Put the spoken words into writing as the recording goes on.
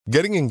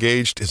Getting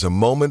engaged is a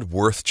moment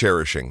worth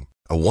cherishing.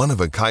 A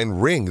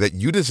one-of-a-kind ring that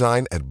you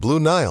design at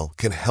Blue Nile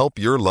can help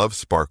your love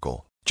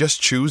sparkle.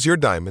 Just choose your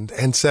diamond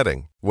and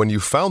setting. When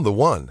you've found the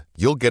one,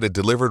 you'll get it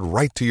delivered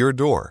right to your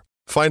door.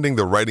 Finding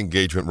the right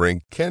engagement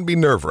ring can be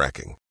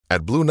nerve-wracking.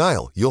 At Blue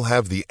Nile, you'll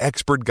have the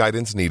expert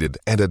guidance needed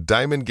and a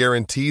diamond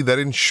guarantee that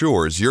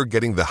ensures you're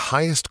getting the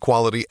highest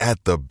quality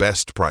at the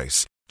best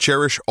price.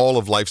 Cherish all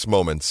of life's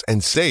moments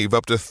and save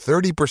up to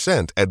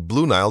 30% at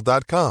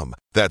BlueNile.com.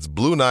 That's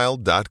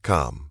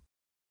BlueNile.com.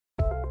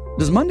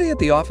 Does Monday at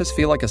the office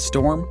feel like a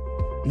storm?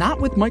 Not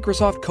with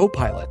Microsoft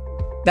Copilot.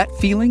 That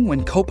feeling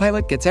when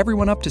Copilot gets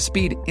everyone up to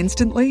speed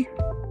instantly?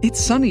 It's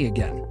sunny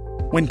again.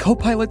 When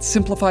Copilot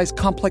simplifies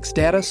complex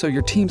data so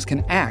your teams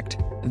can act,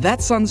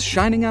 that sun's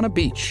shining on a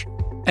beach.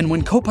 And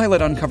when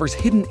Copilot uncovers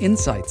hidden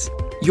insights,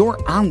 you're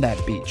on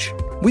that beach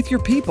with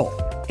your people,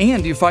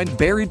 and you find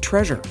buried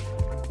treasure.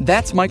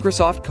 That's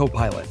Microsoft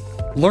Copilot.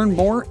 Learn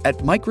more at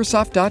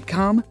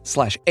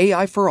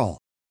Microsoft.com/AI for all.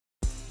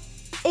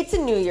 It's a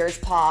New Year's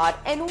pod,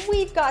 and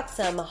we've got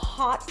some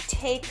hot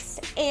takes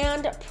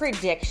and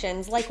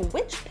predictions, like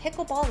which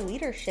pickleball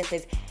leadership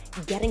is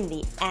getting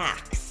the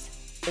axe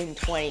in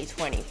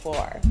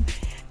 2024.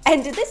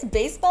 And did this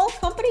baseball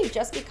company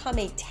just become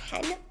a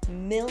 $10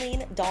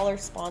 million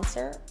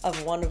sponsor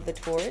of one of the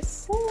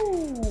tours?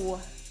 Ooh.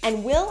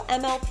 And will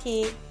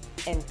MLP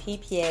and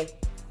PPA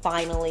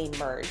finally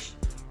merge?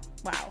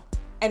 Wow.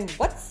 And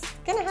what's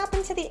going to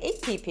happen to the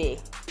APP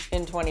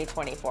in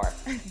 2024?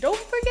 Don't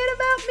forget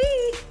about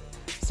me.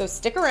 So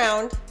stick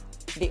around.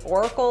 The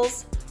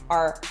oracles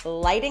are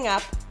lighting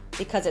up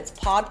because it's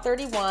Pod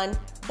 31.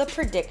 The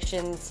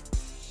predictions,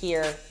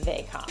 here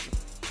they come.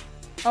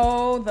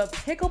 Oh, the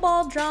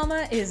pickleball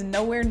drama is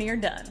nowhere near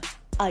done.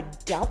 A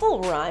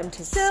double rhyme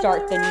to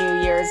start the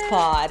New Year's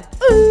pod.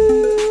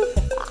 Ooh.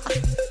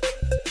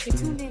 You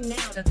tuned in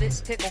now to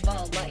this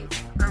pickleball life.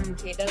 I'm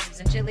K-Dubs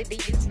and Jilly B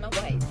is my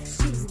wife.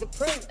 She's the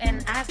pro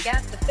and I've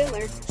got the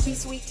filler.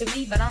 She's sweet to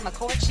me, but on the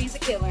court she's a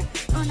killer.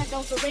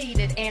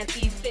 Unadulterated and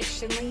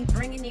efficiently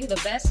bringing you the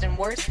best and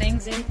worst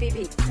things in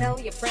PB. Tell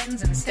your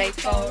friends and stay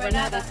for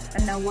another.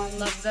 And no one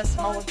loves us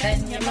more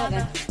than your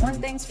mother.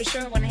 One thing's for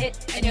sure, one hit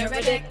and you're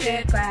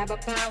addicted. Grab a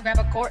pile, grab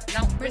a court,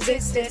 don't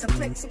resist it. So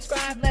click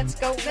subscribe, let's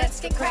go,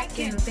 let's get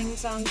cracking. Theme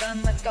song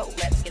done, let's go,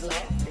 let's get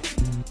laughing.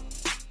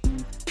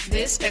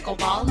 This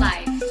pickleball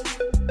life.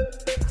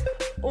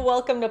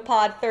 Welcome to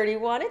Pod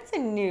 31. It's a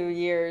New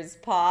Year's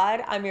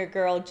pod. I'm your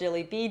girl,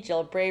 Jilly B,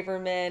 Jill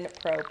Braverman,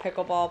 pro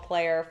pickleball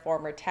player,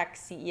 former tech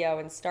CEO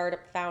and startup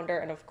founder,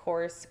 and of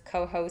course,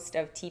 co-host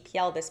of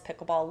TPL, This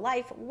Pickleball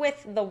Life,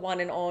 with the one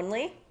and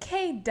only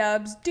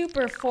K-Dubs,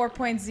 duper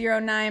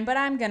 4.09, but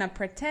I'm gonna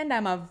pretend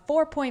I'm a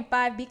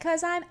 4.5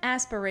 because I'm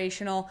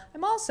aspirational.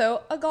 I'm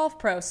also a golf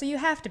pro, so you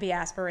have to be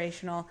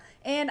aspirational.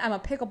 And I'm a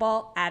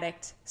pickleball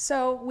addict.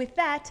 So with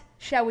that,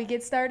 shall we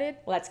get started?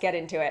 Let's get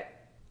into it.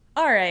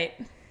 All right.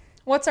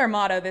 What's our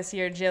motto this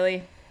year,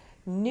 Jilly?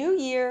 New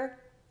Year,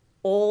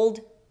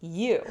 old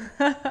you.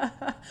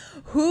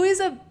 Who is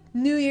a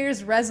New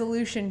Year's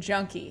resolution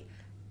junkie?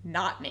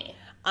 Not me.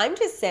 I'm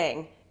just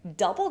saying,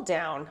 double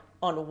down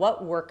on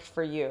what worked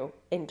for you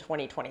in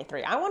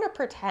 2023. I want to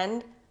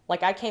pretend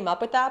like I came up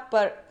with that,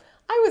 but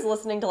I was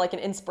listening to like an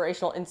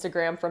inspirational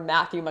Instagram from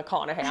Matthew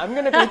McConaughey. I'm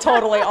going to be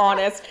totally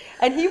honest.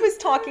 And he was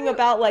talking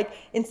about like,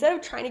 instead of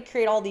trying to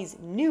create all these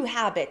new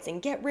habits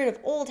and get rid of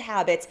old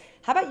habits,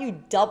 how about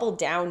you double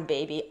down,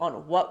 baby,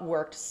 on what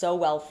worked so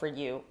well for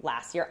you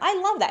last year? I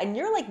love that. And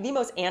you're like the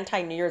most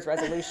anti-New Year's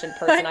resolution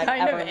person I've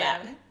ever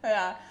met.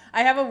 Yeah.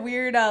 I have a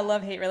weird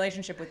love-hate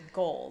relationship with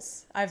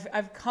goals.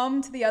 I've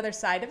come to the other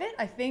side of it.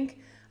 I think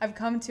I've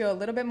come to a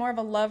little bit more of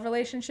a love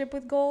relationship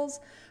with goals,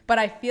 but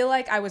I feel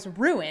like I was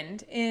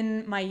ruined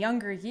in my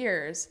younger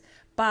years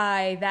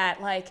by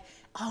that, like,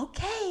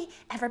 okay,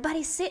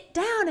 everybody sit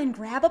down and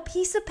grab a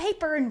piece of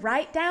paper and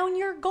write down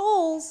your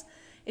goals.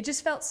 It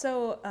just felt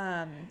so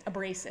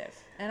abrasive.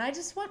 And I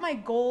just want my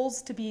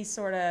goals to be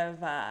sort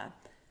of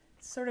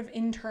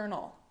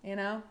internal, you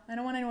know? I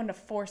don't want anyone to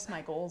force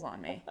my goals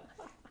on me.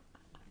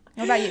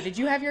 What about you? Did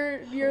you have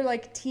your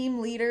like team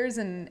leaders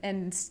and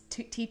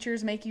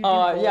teachers make you do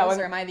goals,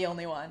 or am I the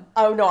only one?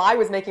 Oh no, I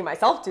was making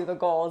myself do the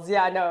goals.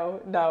 Yeah,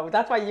 no.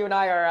 That's why you and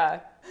I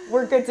are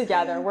we're good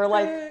together. We're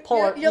like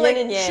polar yin like,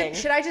 and yang.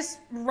 Should I just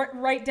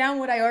write down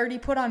what I already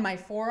put on my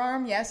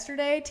forearm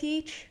yesterday?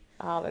 Teach.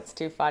 Oh, that's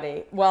too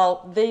funny.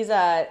 Well, these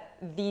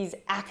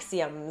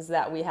axioms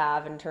that we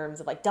have in terms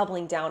of like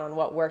doubling down on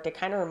what worked, it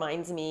kind of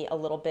reminds me a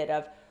little bit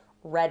of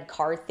red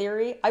car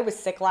theory. I was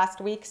sick last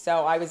week,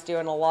 so I was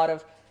doing a lot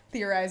of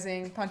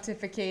theorizing,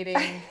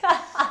 pontificating,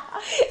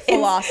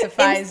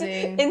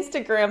 philosophizing.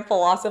 Instagram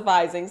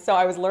philosophizing. So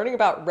I was learning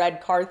about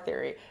red car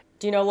theory.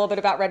 Do you know a little bit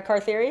about red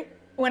car theory?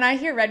 When I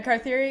hear red car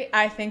theory,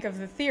 I think of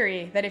the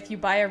theory that if you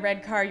buy a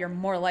red car, you're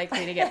more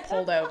likely to get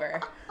pulled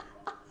over.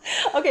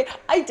 Okay,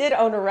 I did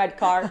own a red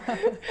car,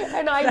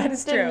 and I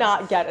is did true.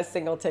 not get a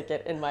single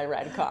ticket in my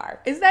red car.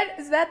 Is that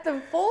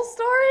the full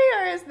story,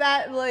 or is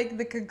that like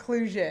the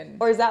conclusion?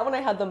 Or is that when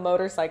I had the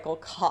motorcycle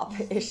cop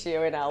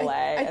issue in LA,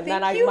 and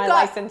then think you my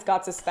got license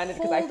got suspended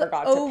because I pulled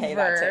forgot to pay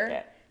that over,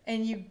 ticket?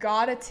 And you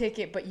got a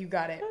ticket, but you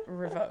got it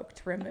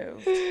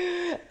removed.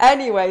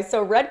 Anyway,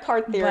 so red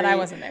car theory. But I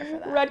wasn't there for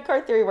that. Red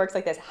car theory works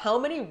like this. How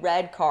many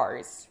red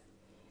cars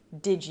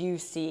did you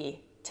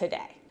see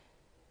today?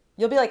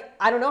 You'll be like,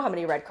 I don't know how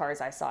many red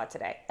cars I saw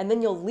today. And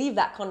then you'll leave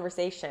that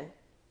conversation,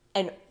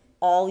 and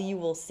all you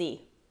will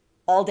see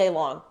all day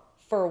long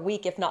for a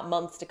week, if not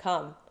months to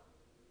come,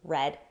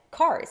 red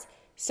cars.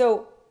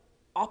 So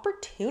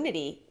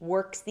opportunity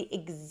works the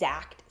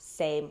exact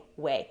same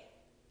way.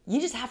 You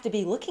just have to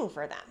be looking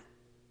for them.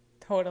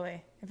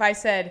 Totally. If I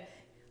said,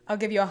 I'll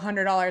give you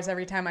 $100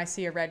 every time I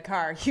see a red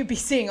car, you'd be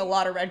seeing a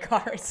lot of red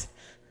cars.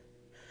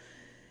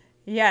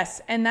 Yes,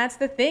 and that's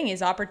the thing,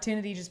 is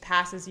opportunity just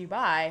passes you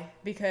by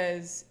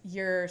because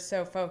you're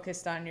so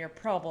focused on your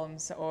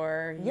problems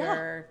or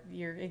your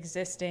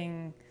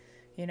existing,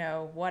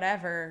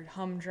 whatever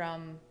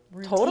humdrum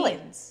routines. Totally.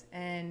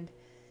 And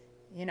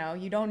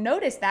you don't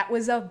notice that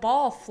was a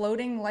ball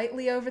floating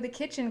lightly over the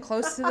kitchen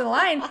close to the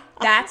line.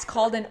 That's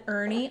called an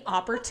Ernie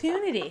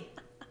opportunity.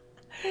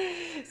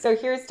 So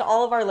here's to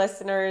all of our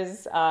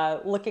listeners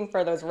looking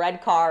for those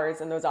red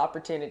cars and those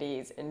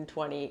opportunities in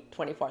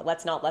 2024.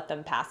 Let's not let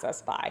them pass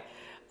us by.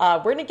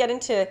 We're going to get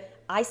into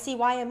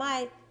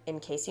ICYMI in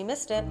case you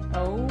missed it.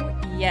 Oh,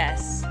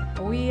 yes.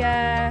 We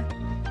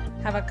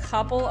have a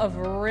couple of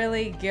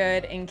really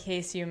good in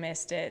case you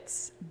missed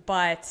it.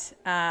 But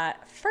the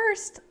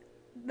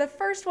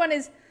first one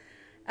is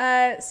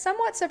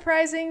somewhat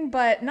surprising,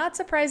 but not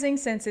surprising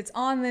since it's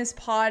on this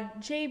pod.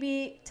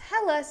 JB,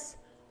 tell us,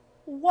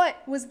 what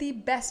was the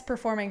best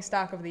performing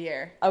stock of the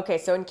year? Okay,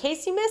 so in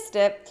case you missed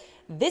it,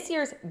 this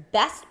year's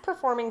best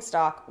performing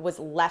stock was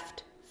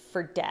Left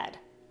for Dead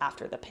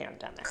after the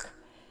pandemic.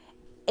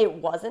 It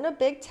wasn't a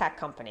big tech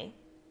company.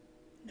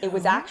 No. It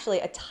was actually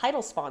a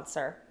title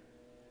sponsor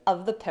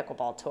of the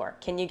Pickleball Tour.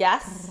 Can you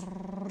guess?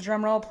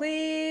 Drum roll,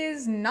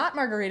 please. Not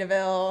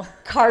Margaritaville.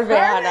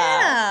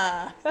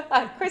 Carvana.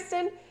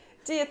 Kristen,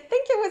 do you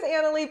think it was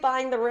Annalie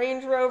buying the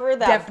Range Rover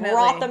that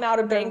brought them out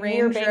of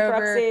near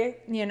bankruptcy?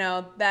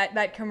 Rover,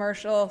 that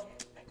commercial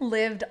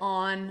lived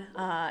on.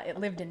 It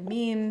lived in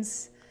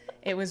memes.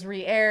 It was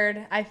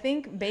re-aired. I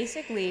think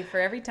basically for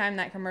every time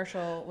that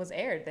commercial was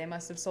aired, they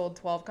must have sold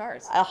 12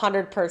 cars.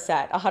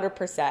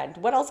 100%.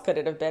 What else could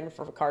it have been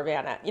for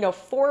Carvana?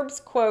 Forbes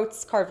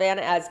quotes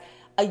Carvana as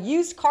a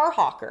used car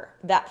hawker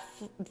that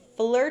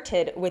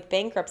flirted with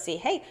bankruptcy.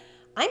 Hey,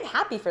 I'm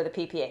happy for the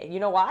PPA. You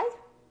know why?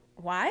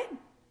 Why?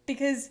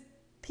 Because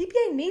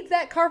PPA needs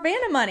that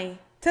Carvana money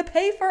to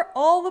pay for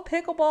all the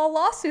pickleball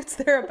lawsuits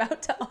they're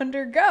about to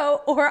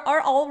undergo or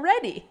are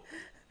already.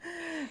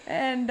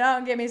 And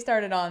don't get me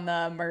started on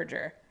the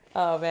merger.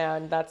 Oh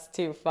man, that's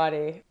too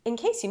funny. In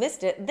case you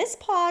missed it, this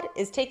pod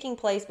is taking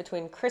place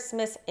between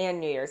Christmas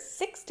and New Year's.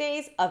 6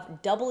 days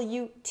of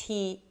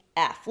WTF.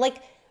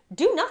 Like,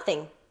 do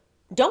nothing.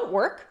 Don't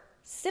work.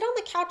 Sit on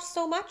the couch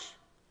so much,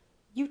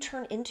 you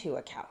turn into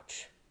a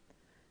couch.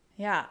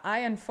 Yeah, I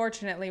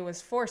unfortunately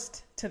was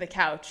forced to the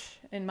couch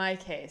in my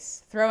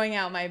case, throwing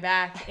out my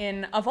back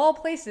in, of all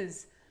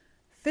places,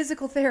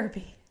 physical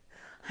therapy.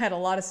 I had a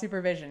lot of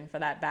supervision for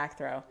that back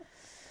throw.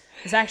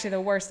 It's actually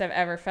the worst I've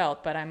ever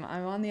felt, but I'm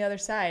on the other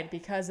side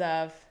because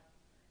of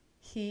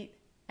heat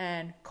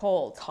and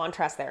cold.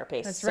 Contrast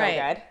therapy. That's so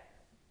right. Good.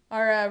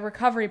 Our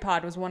recovery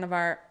pod was one of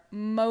our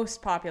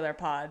most popular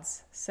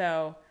pods.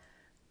 So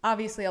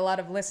obviously a lot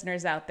of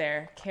listeners out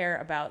there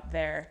care about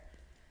their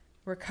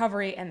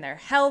recovery and their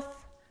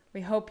health.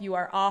 We hope you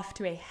are off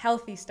to a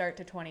healthy start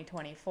to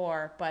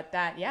 2024. But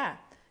that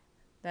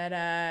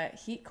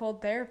heat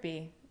cold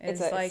therapy is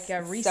like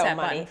a reset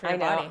button for your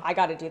body. I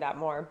got to do that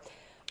more.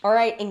 All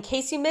right, in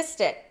case you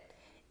missed it,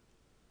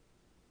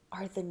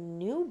 are the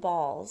new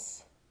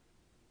balls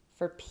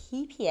for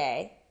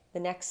PPA the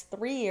next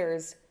 3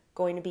 years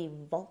going to be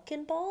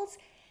Vulcan balls?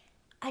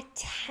 A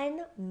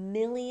 $10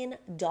 million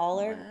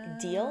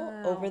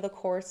deal over the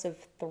course of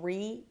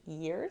 3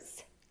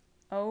 years?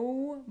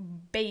 Oh,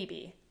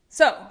 baby.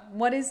 So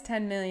what is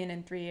 $10 million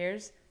in 3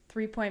 years?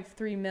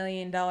 $3.3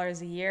 million a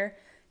year.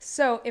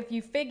 So if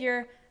you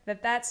figure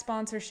that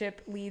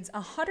sponsorship leads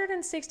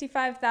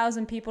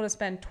 165,000 people to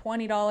spend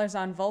 $20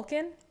 on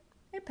Vulcan,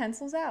 it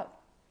pencils out.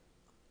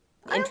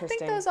 I don't think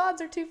those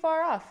odds are too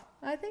far off.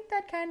 I think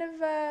that kind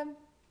of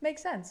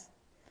makes sense.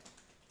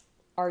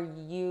 Or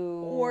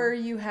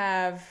you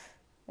have,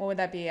 what would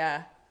that be?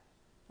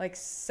 Like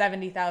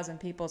 70,000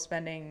 people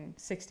spending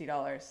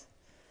 $60.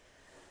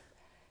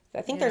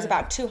 I think there's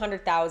about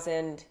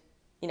 200,000,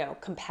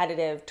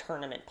 competitive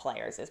tournament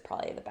players is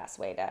probably the best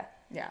way to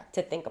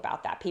think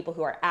about that. People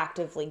who are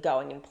actively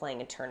going and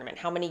playing a tournament.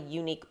 How many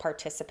unique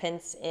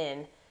participants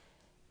in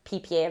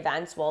PPA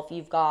events? Well, if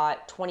you've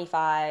got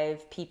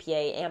 25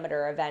 PPA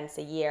amateur events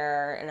a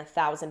year and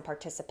 1,000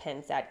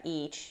 participants at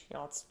each,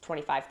 it's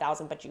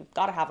 25,000, but you've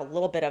got to have a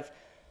little bit of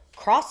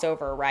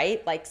crossover,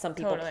 right? Like some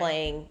people Totally.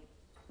 playing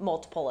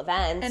multiple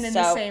events. And in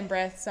the same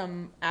breath,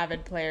 some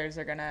avid players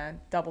are going to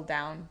double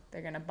down.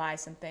 They're going to buy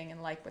something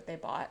and like what they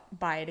bought,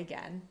 buy it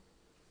again.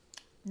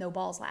 No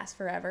balls last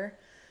forever.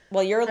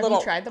 Well, you're a Have little.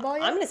 you tried the ball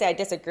yet? I'm going to say I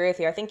disagree with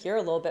you. I think you're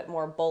a little bit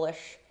more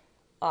bullish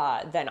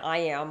than I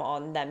am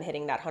on them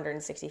hitting that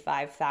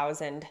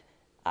 165,000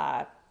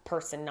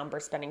 person number,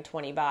 spending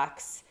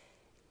 $20.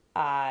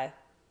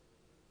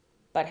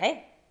 But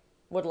hey,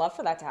 would love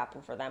for that to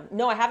happen for them.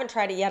 No, I haven't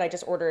tried it yet. I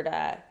just ordered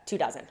 2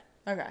 dozen.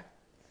 Okay.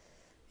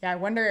 Yeah, I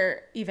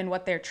wonder even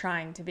what they're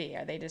trying to be.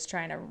 Are they just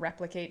trying to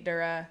replicate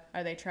Dura?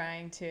 Are they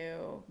trying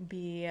to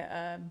be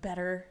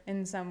better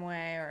in some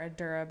way, or a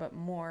Dura but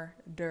more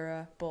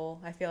durable?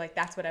 I feel like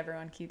that's what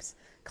everyone keeps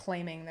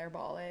claiming their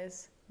ball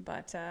is.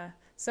 But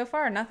so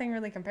far, nothing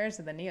really compares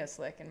to the Neo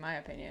Slick, in my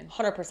opinion.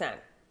 100%.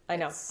 I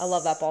know. I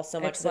love that ball so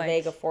much. The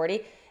Vega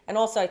 40. And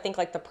also, I think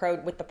like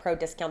with the pro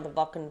discount, the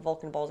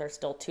Vulcan balls are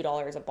still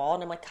 $2 a ball.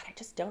 And I'm like, God, I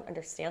just don't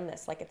understand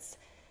this. Like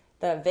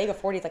the Vega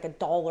 40 is like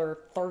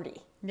 $1.30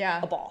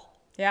 a ball.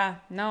 Yeah,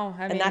 no.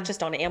 I mean, and that's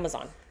just on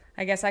Amazon.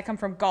 I guess I come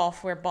from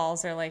golf where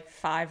balls are like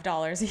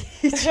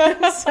 $5 each.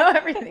 So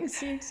everything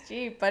seems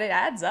cheap, but it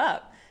adds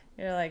up.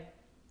 You're like,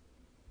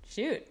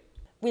 shoot.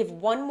 We have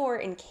one more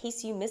in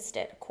case you missed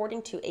it.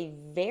 According to a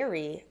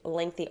very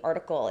lengthy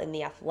article in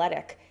The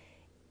Athletic,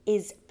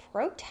 is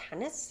pro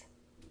tennis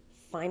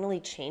finally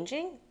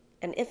changing?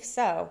 And if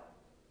so,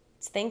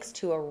 it's thanks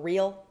to a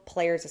real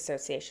players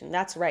association.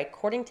 That's right.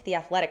 According to The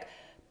Athletic,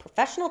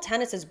 professional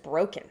tennis is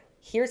broken.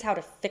 Here's how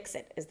to fix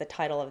it is the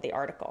title of the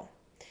article.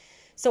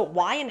 So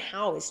why and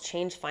how is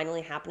change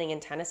finally happening in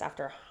tennis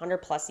after 100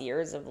 plus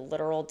years of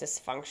literal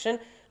dysfunction?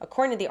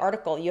 According to the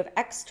article, you have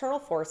external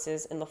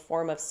forces in the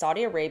form of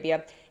Saudi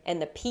Arabia and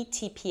the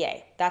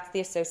PTPA. That's the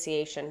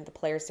association, the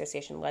Players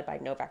Association led by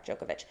Novak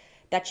Djokovic,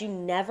 that you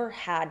never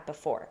had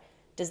before.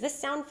 Does this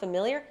sound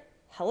familiar?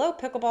 Hello,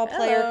 Pickleball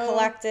Player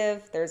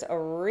Collective. There's a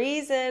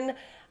reason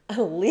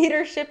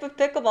leadership of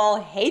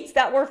Pickleball hates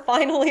that we're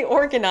finally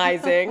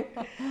organizing.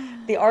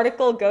 The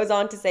article goes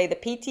on to say the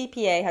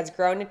PTPA has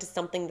grown into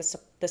something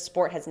the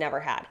sport has never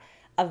had.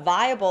 A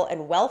viable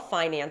and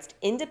well-financed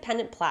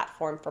independent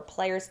platform for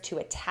players to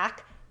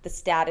attack the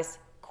status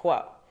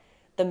quo.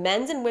 The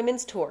men's and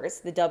women's tours,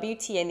 the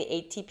WTA and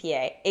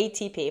the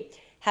ATP,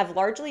 have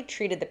largely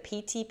treated the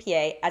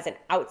PTPA as an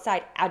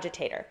outside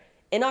agitator.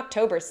 In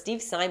October,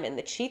 Steve Simon,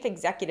 the chief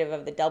executive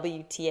of the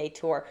WTA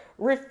Tour,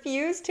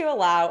 refused to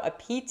allow a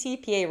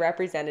PTPA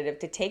representative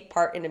to take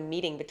part in a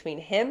meeting between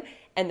him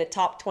and the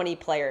top 20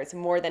 players,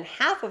 more than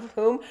half of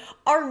whom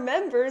are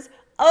members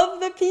of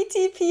the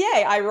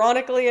PTPA,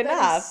 ironically enough.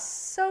 That is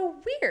so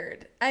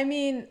weird. I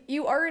mean,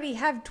 you already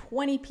have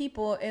 20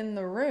 people in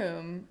the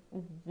room.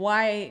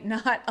 Why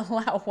not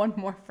allow one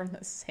more from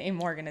the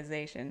same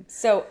organization?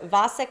 So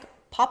Vasek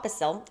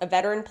Popisil, a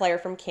veteran player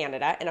from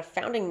Canada and a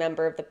founding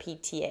member of the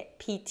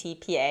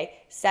PTPA,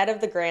 said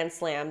of the Grand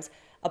Slams,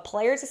 a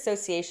players'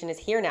 association is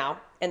here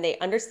now, and they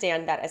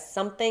understand that that's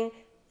something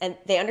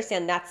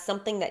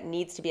that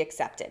needs to be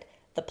accepted.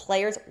 The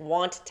players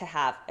want to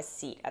have a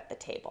seat at the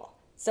table.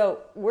 So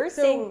we're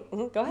seeing.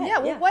 Go ahead.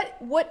 Yeah. Well,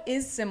 what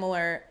is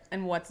similar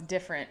and what's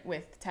different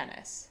with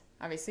tennis?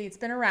 Obviously, it's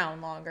been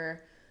around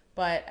longer,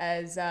 but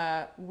as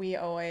we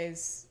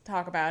always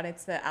talk about,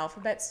 it's the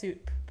alphabet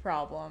soup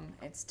problem.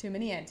 It's too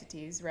many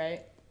entities,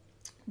 right?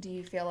 Do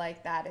you feel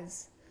like that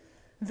is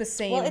the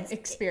same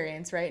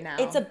experience right now?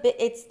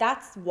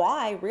 That's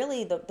why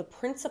really the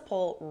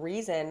principal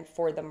reason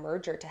for the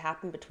merger to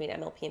happen between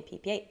MLP and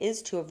PPA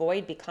is to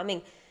avoid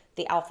becoming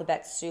the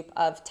alphabet soup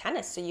of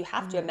tennis. So you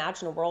have to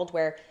imagine a world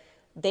where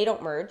they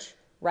don't merge,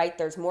 right?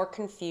 There's more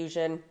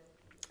confusion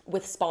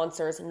with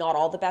sponsors. Not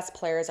all the best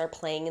players are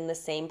playing in the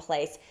same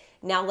place.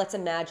 Now let's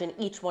imagine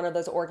each one of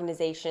those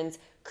organizations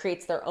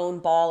creates their own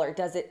ball or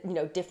does it,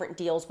 different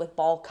deals with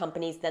ball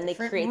companies. Then they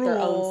create their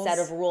own set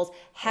of rules.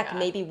 Heck,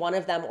 maybe one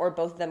of them or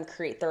both of them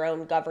create their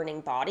own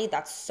governing body.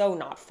 That's so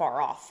not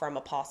far off from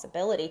a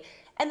possibility.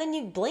 And then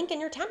you blink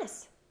and you're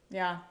tennis.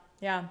 Yeah.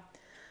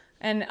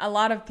 And a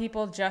lot of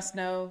people just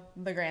know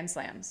the Grand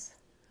Slams.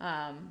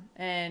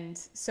 And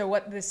so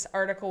what this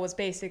article was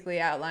basically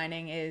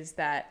outlining is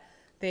that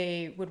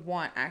they would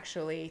want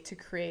actually to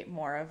create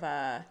more of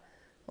a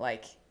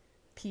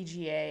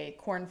PGA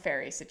Corn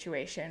Ferry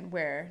situation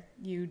where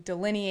you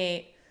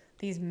delineate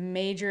these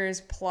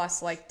majors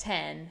plus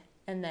 10,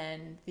 and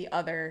then the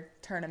other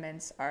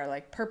tournaments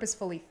are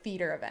purposefully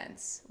feeder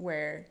events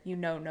where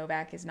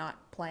Novak is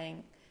not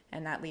playing,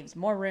 and that leaves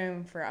more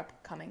room for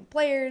upcoming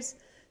players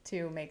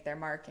to make their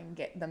mark and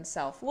get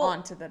themselves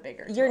onto the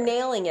bigger tour. You're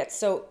nailing it.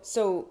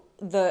 So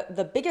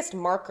the biggest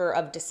marker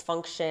of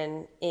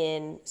dysfunction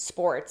in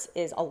sports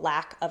is a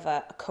lack of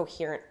a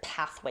coherent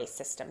pathway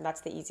system.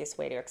 That's the easiest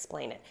way to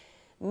explain it.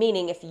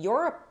 Meaning if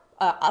you're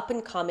a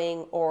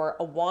up-and-coming or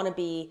a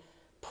wannabe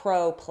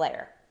pro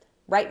player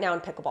right now in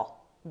pickleball,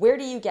 where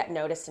do you get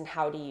noticed and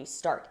how do you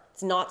start?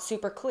 It's not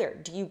super clear.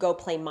 Do you go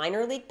play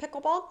minor league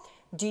pickleball?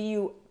 Do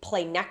you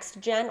play next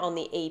gen on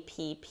the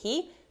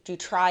APP? Do you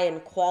try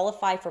and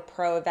qualify for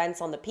pro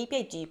events on the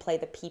PPA? Do you play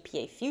the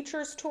PPA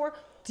Futures Tour?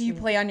 Do you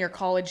play on your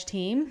college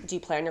team? Do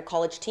you play on your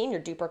college team,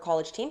 your Duper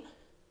college team?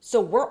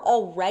 So we're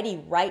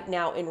already right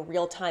now in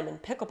real time in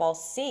pickleball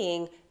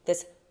seeing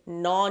this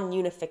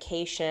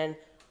non-unification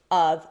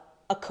of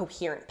a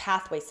coherent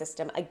pathway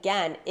system.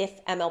 Again,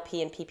 if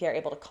MLP and PPA are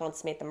able to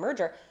consummate the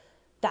merger,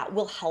 that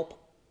will help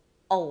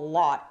a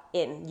lot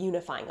in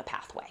unifying a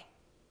pathway.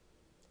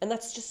 And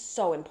that's just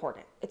so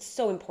important. It's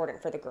so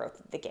important for the growth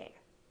of the game.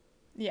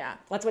 Yeah.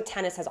 That's what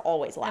tennis has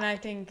always lacked. And I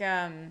think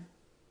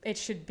it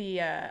should be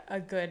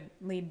a good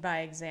lead by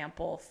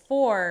example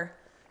for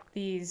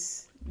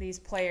these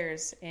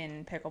players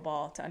in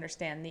pickleball to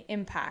understand the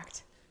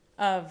impact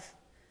of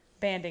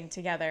banding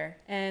together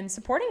and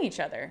supporting each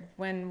other.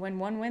 When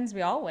one wins,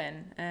 we all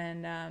win.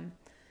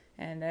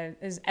 And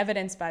is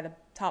evidenced by the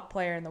top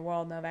player in the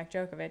world, Novak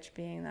Djokovic,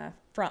 being the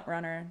front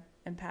runner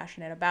and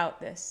passionate about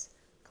this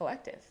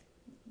collective.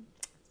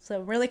 So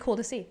really cool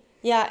to see.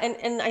 Yeah,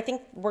 and I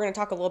think we're going to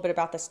talk a little bit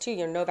about this too.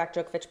 Novak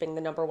Djokovic being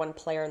the number one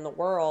player in the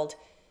world,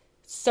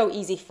 so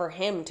easy for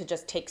him to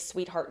just take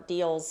sweetheart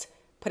deals,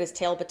 put his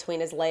tail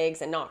between his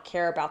legs and not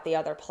care about the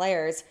other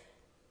players,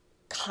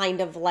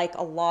 kind of like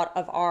a lot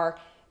of our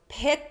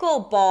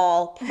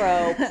pickleball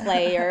pro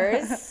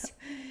players.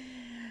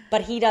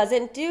 But he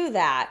doesn't do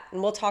that,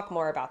 and we'll talk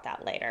more about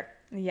that later.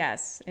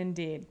 Yes,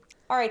 indeed.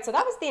 All right, so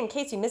that was the In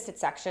Case You Missed It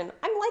section.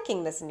 I'm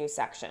liking this new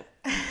section.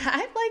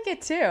 I like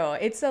it too.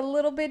 It's a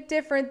little bit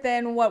different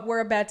than what we're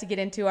about to get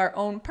into, our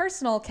own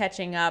personal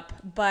catching up,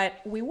 but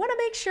we want to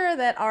make sure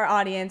that our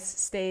audience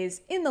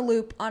stays in the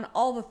loop on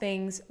all the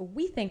things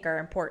we think are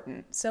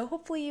important. So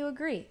hopefully you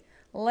agree.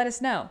 Let us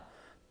know.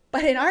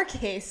 But in our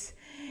case,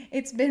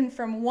 it's been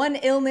from one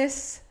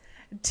illness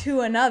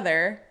to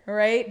another,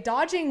 right?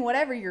 Dodging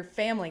whatever your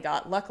family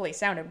got luckily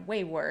sounded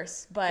way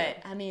worse. But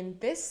I mean,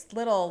 this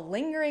little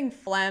lingering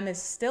phlegm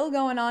is still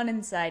going on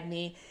inside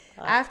me.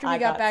 After we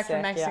got back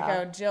from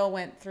Mexico, Jill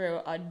went through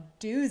a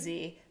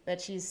doozy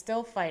that she's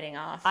still fighting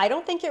off. I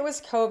don't think it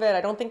was COVID.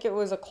 I don't think it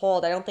was a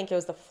cold. I don't think it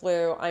was the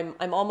flu.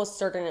 I'm almost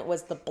certain it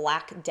was the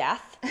Black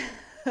Death.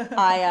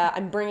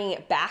 I'm bringing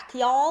it back,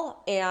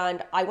 y'all.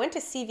 And I went to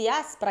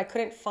CVS, but I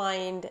couldn't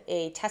find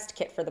a test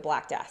kit for the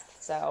Black Death.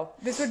 So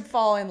this would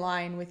fall in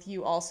line with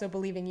you also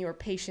believing you were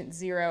patient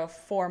 0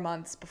 4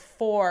 months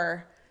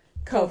before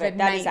COVID-19.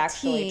 That is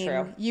actually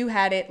true. You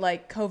had it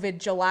like COVID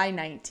July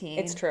 19.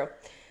 It's true.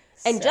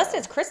 And just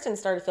as Kristen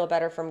started to feel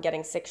better from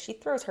getting sick, she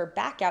throws her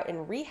back out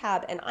in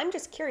rehab. And I'm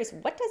just curious,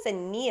 what does a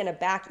knee and a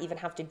back even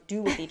have to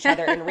do with each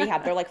other in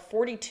rehab? They're like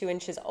 42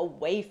 inches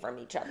away from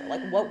each other.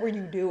 Like, what were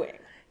you doing?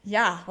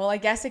 Yeah, well, I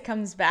guess it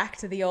comes back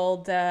to the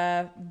old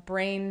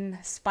brain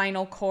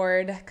spinal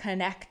cord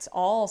connect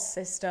all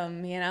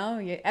system,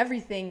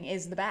 everything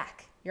is the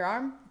back. Your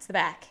arm, it's the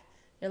back.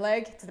 Your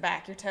leg, it's the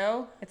back. Your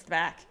toe, it's the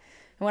back.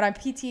 And what our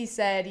PT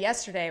said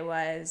yesterday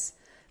was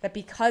that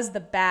because the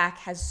back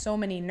has so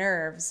many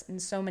nerves and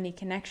so many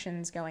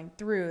connections going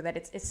through, that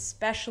it's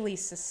especially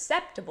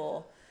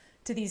susceptible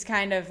to these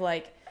kind of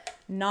like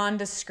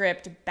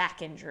nondescript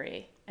back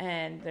injury.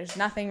 And there's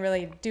nothing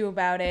really to do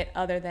about it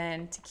other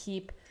than to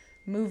keep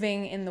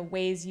moving in the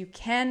ways you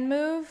can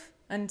move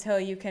until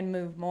you can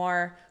move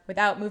more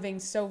without moving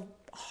so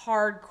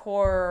hardcore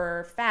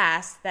or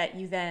fast that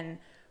you then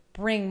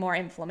bring more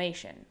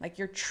inflammation. Like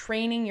you're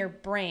training your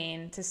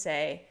brain to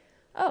say,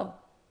 oh,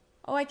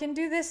 I can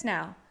do this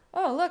now.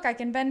 Oh, look, I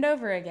can bend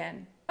over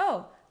again.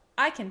 Oh,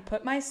 I can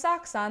put my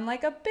socks on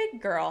like a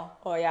big girl.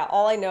 Oh yeah,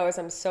 all I know is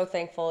I'm so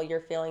thankful you're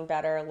feeling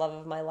better, love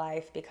of my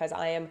life, because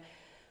I am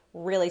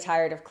really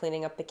tired of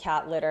cleaning up the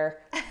cat litter,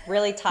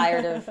 really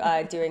tired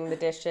of doing the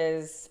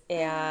dishes,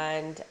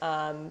 and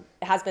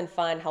it has been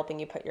fun helping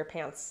you put your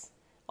pants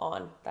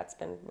on. That's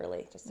been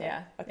really just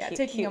a cute,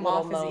 taking cute them little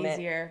off moment. Is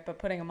easier, but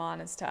putting them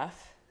on is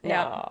tough.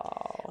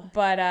 No. Yep.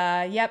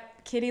 But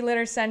kitty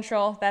litter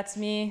central. That's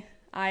me.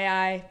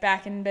 Aye,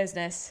 back in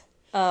business.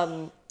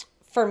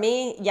 For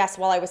me, yes,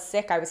 while I was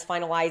sick, I was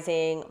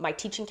finalizing my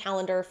teaching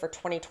calendar for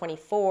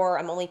 2024.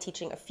 I'm only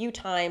teaching a few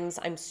times.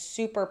 I'm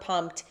super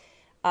pumped.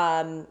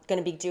 Going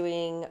to be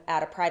doing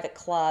at a private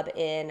club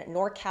in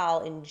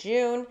NorCal in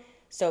June.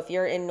 So if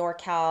you're in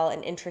NorCal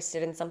and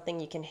interested in something,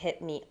 you can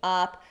hit me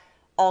up.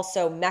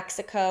 Also,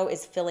 Mexico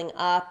is filling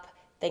up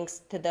thanks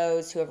to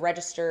those who have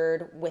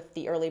registered with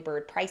the early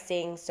bird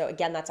pricing. So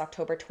again, that's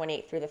October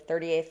 28th through the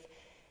 30th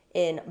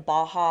in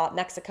Baja,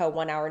 Mexico,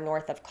 1 hour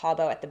north of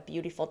Cabo at the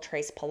beautiful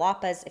Tres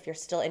Palapas. If you're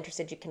still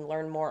interested, you can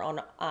learn more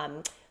on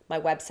my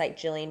website,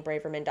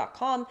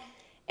 JillianBraverman.com.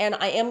 And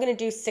I am going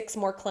to do 6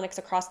 more clinics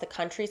across the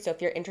country. So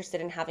if you're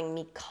interested in having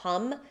me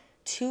come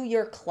to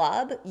your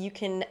club, you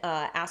can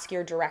ask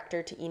your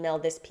director to email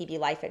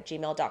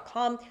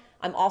thispblife@gmail.com.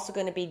 I'm also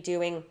going to be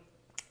doing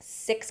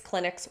 6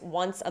 clinics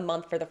once a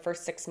month for the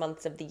first 6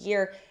 months of the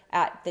year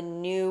at the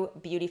new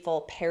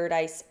beautiful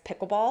Paradise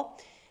Pickleball,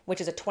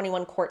 which is a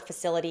 21-court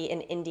facility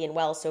in Indian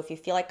Wells. So if you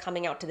feel like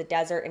coming out to the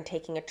desert and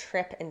taking a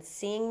trip and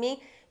seeing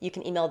me, you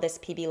can email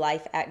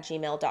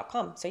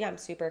thispblife@gmail.com. So yeah, I'm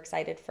super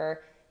excited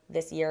for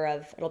this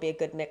year it'll be a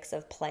good mix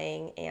of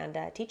playing and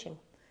teaching.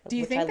 Do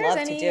you which think I there's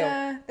love to any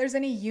do. there's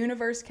any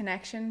universe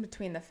connection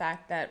between the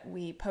fact that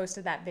we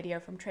posted that video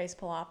from Trace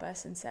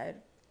Palapas and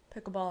said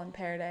pickleball in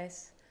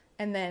paradise,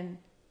 and then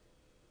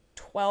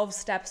 12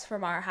 steps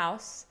from our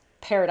house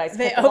Paradise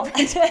they Pickleball.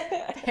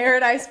 opened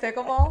Paradise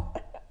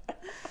Pickleball?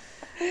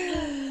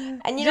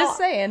 And Just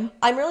saying.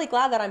 I'm really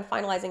glad that I'm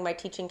finalizing my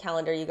teaching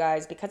calendar, you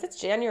guys, because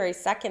it's January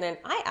 2nd and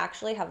I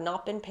actually have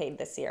not been paid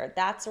this year.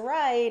 That's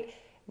right.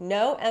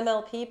 No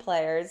MLP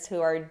players who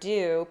are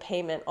due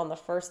payment on the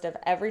first of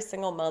every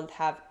single month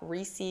have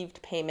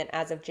received payment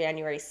as of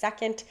January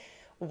 2nd.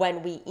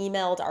 When we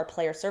emailed our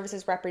player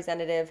services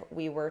representative,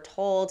 we were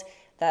told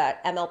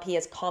that MLP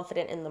is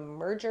confident in the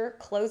merger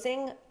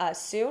closing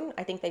soon.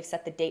 I think they've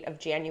set the date of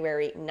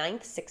January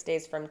 9th, 6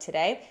 days from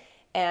today.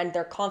 And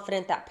they're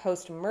confident that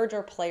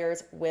post-merger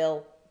players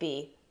will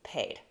be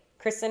paid.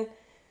 Kristen,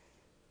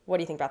 what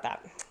do you think about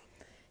that?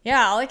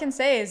 Yeah, all I can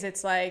say is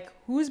it's like,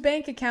 whose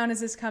bank account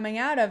is this coming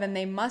out of? And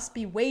they must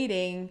be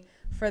waiting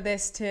for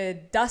this to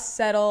dust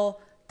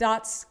settle,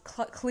 dots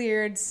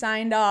cleared,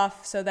 signed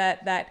off, so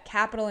that that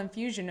capital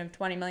infusion of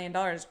 $20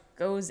 million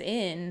goes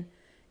in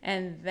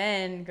and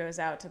then goes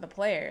out to the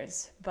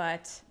players.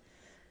 But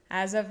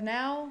as of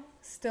now,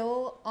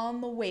 still on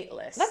the wait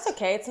list. That's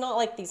okay. It's not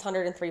like these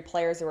 103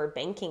 players who are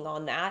banking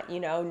on that. You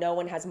know, no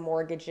one has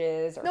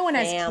mortgages or no one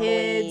has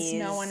families. kids.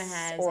 No one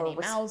has or any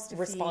mouths to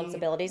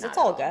responsibilities. feed. It's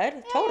all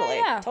good. Totally.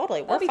 Yeah.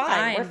 Totally. They'll We're be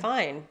fine. We're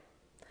fine.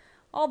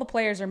 All the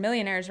players are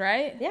millionaires,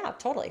 right? Yeah,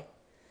 totally.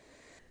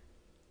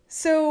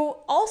 So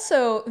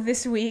also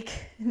this week,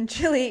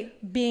 Jilly,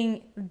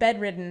 being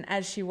bedridden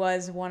as she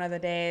was one of the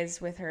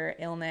days with her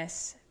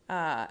illness,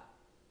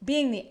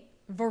 being the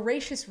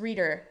voracious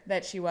reader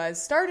that she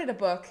was, started a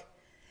book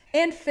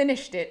and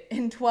finished it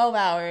in 12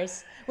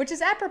 hours, which is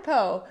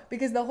apropos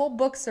because the whole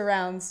book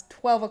surrounds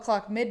 12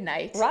 o'clock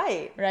midnight.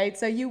 Right. Right?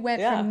 So you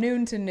went from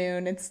noon to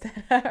noon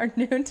instead, or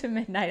noon to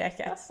midnight, I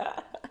guess.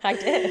 I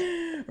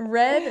did.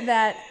 Read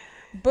that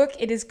book.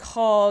 It is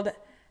called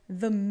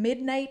The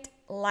Midnight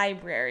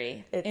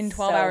Library in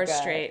 12 hours good.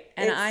 straight.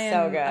 And It's I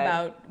so am good.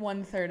 about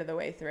 1/3 of the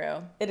way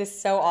through. It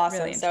is so awesome.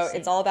 Really So interesting.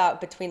 it's all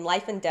about between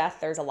life and death,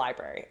 there's a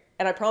library.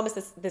 And I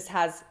promise this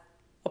has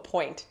a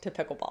point to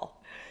pickleball.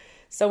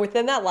 So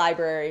within that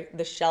library,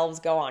 the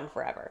shelves go on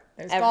forever.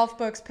 There's golf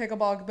books,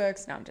 pickleball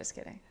books. No, I'm just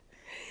kidding.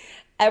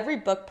 Every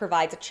book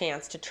provides a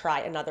chance to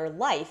try another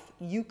life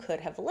you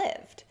could have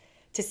lived,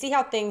 to see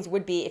how things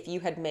would be if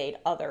you had made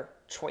other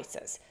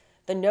choices.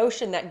 The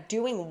notion that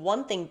doing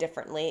one thing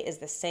differently is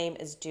the same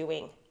as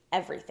doing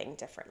everything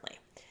differently.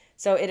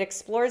 So it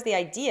explores the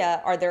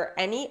idea, are there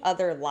any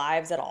other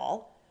lives at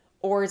all?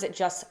 Or is it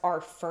just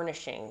our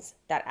furnishings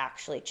that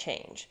actually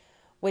change?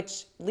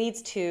 Which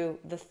leads to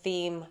the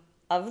theme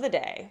of the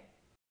day.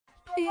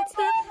 It's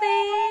the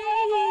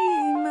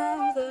theme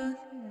of the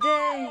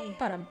day.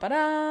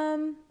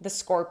 Ba-dum-ba-dum. The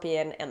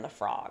scorpion and the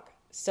frog.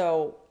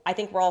 So I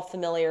think we're all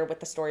familiar with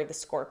the story of the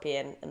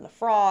scorpion and the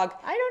frog.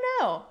 I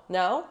don't know.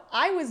 No?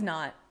 I was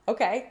not.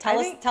 Okay. Tell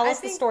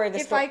us the story of the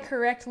If I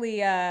correctly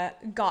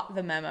got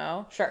the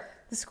memo. Sure.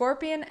 The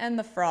Scorpion and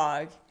the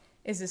Frog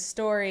is a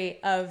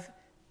story of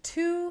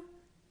two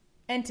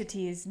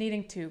entities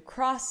needing to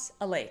cross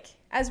a lake.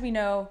 As we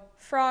know,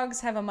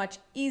 frogs have a much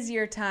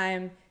easier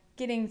time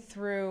getting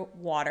through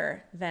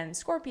water than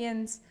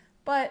scorpions,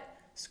 but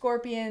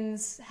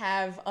scorpions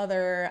have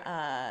other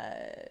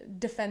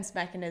defense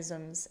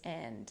mechanisms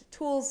and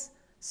tools,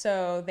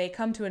 so they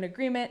come to an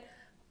agreement.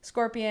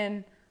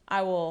 Scorpion,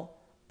 I will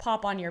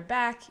pop on your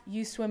back,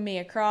 you swim me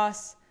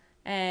across,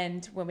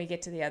 and when we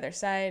get to the other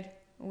side,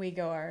 we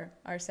go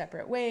our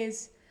separate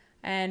ways,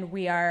 and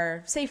we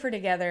are safer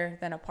together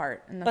than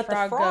apart. And But the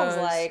frog frog's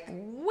goes, like,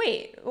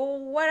 wait,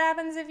 what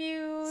happens if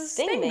you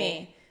Sting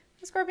me?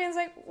 The scorpion's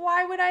like,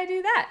 why would I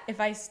do that?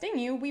 If I sting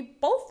you, we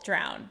both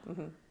drown.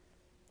 Mm-hmm.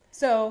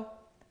 So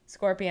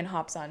scorpion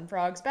hops on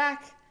frog's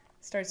back,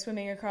 starts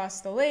swimming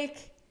across the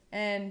lake,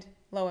 and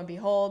lo and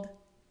behold,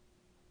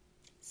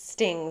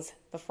 stings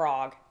the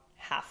frog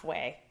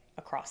halfway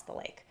across the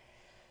lake.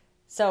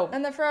 So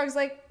and the frog's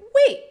like,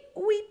 wait,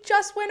 we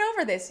just went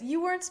over this.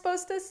 You weren't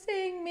supposed to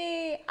sting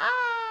me.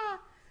 Ah!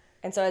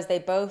 And so as they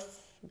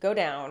both go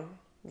down,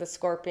 the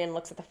scorpion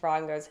looks at the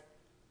frog and goes,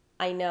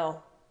 I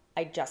know,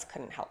 I just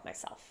couldn't help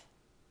myself.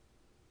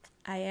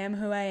 I am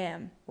who I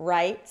am.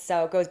 Right?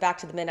 So it goes back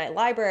to the Midnight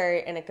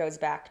Library and it goes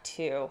back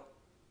to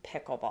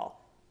pickleball.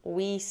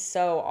 We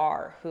so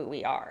are who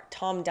we are.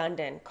 Tom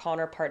Dundon,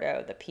 Connor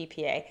Pardo, the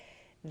PPA,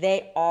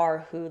 they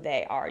are who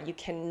they are. You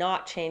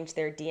cannot change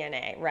their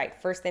DNA, right?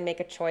 First they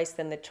make a choice,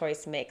 then the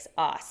choice makes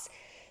us.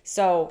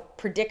 So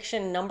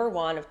prediction number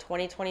 1 of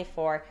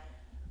 2024,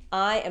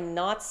 I am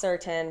not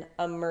certain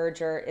a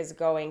merger is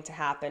going to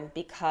happen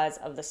because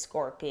of the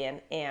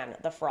scorpion and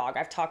the frog.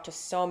 I've talked to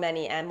so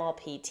many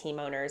MLP team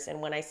owners,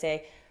 and when I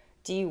say,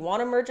 do you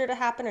want a merger to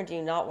happen or do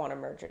you not want a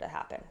merger to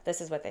happen?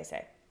 This is what they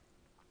say.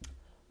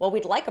 Well,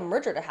 we'd like a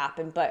merger to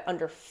happen, but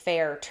under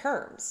fair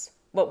terms.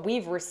 What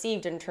we've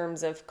received in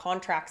terms of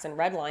contracts and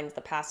red lines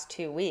the past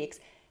 2 weeks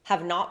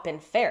have not been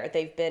fair.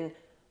 They've been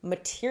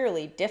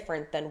materially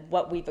different than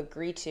what we've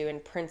agreed to in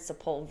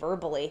principle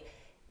verbally.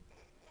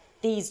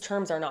 these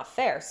terms are not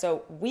fair.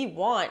 So we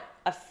want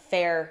a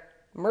fair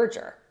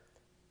merger.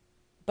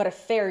 But a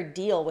fair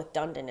deal with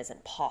Dundon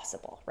isn't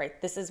possible,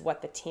 right? This is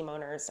what the team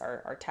owners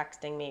are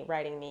texting me,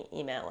 writing me,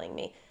 emailing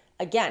me.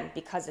 Again,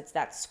 because it's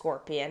that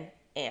scorpion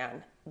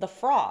and the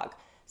frog.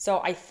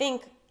 So I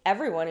think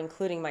everyone,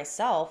 including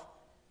myself,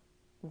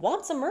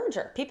 wants a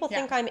merger. People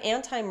think I'm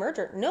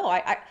anti-merger. No,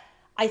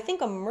 I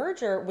think a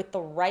merger with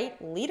the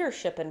right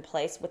leadership in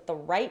place, with the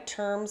right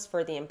terms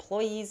for the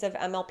employees of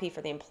MLP,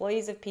 for the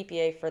employees of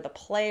PPA, for the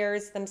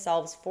players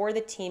themselves, for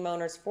the team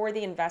owners, for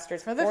the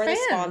investors, for the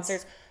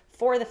sponsors,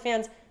 for the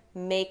fans,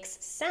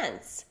 makes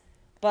sense.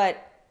 But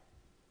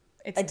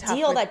it's a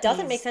deal that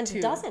doesn't make sense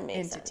doesn't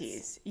make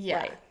sense. Yeah.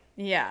 Right.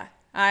 Yeah.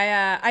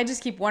 I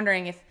just keep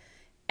wondering if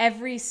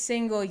every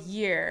single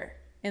year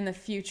in the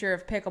future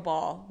of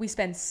pickleball, we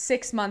spend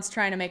 6 months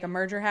trying to make a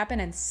merger happen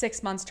and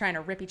 6 months trying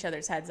to rip each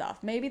other's heads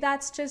off. Maybe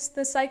that's just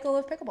the cycle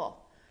of pickleball,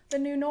 the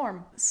new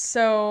norm.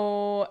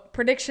 So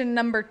prediction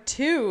number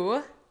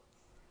 2,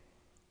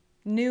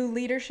 new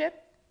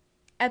leadership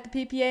at the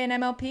PPA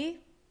and MLP.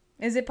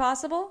 Is it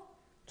possible?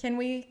 Can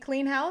we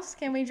clean house?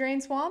 Can we drain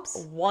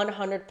swamps?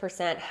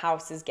 100%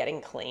 house is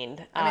getting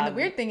cleaned. I mean, the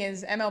weird thing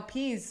is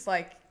MLP's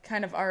like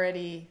kind of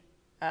already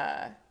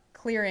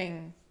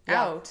clearing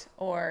out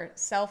or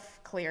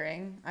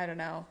self-clearing. I don't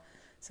know.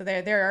 So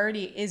there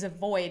already is a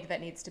void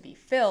that needs to be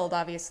filled,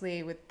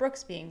 obviously, with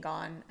Brooks being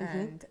gone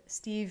and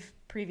Steve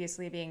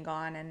previously being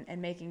gone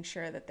and making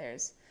sure that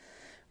there's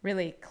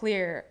really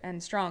clear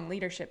and strong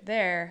leadership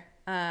there.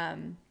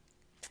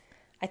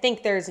 I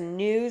think there's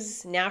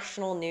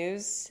national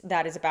news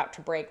that is about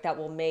to break that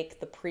will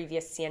make the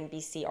previous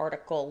CNBC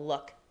article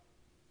look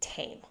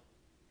tame.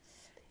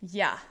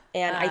 Yeah.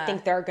 And I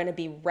think there are going to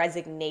be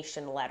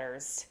resignation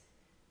letters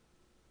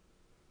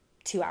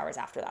 2 hours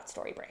after that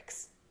story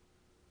breaks.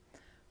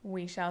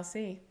 We shall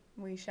see.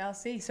 We shall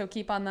see. So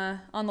keep on the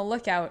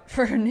lookout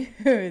for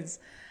news.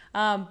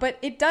 But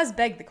it does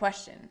beg the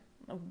question,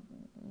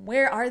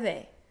 where are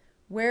they?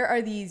 Where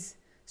are these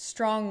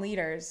strong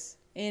leaders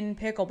in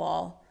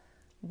pickleball?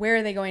 Where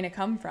are they going to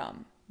come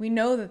from? We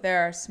know that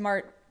there are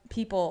smart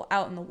people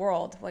out in the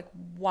world. Like,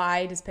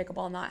 why does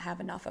pickleball not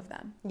have enough of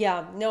them?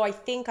 Yeah, no, I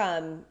think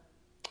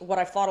what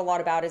I've thought a lot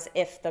about is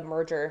if the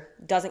merger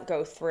doesn't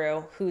go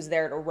through, who's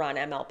there to run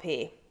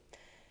MLP?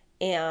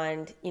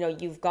 And,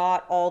 you've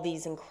got all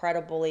these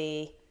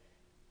incredibly,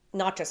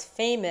 not just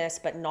famous,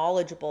 but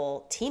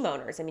knowledgeable team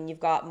owners. I mean, you've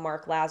got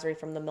Mark Lazary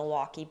from the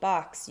Milwaukee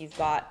Bucks. You've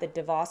got the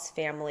DeVos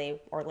family,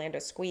 Orlando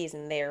Squeeze,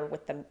 and they're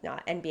with the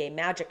NBA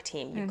Magic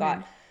team. You've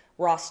got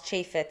Ross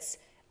Chaffetz,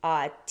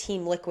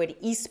 Team Liquid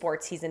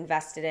Esports he's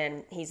invested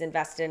in. He's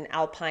invested in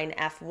Alpine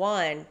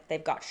F1.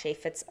 They've got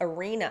Chaffetz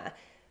Arena.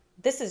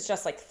 This is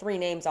just like 3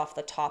 names off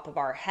the top of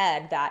our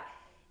head that,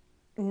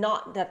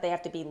 not that they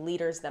have to be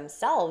leaders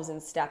themselves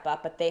and step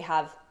up, but they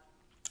have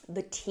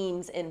the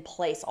teams in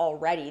place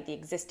already, the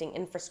existing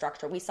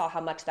infrastructure. We saw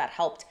how much that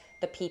helped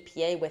the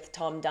PPA with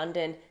Tom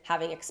Dundon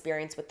having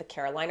experience with the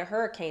Carolina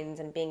Hurricanes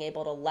and being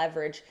able to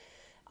leverage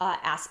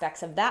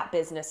aspects of that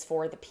business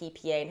for the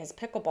PPA and his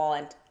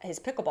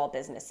pickleball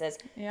businesses.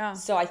 Yeah.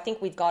 So I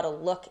think we've got to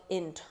look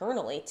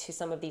internally to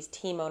some of these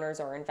team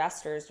owners or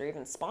investors or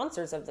even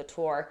sponsors of the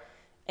tour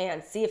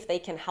and see if they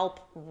can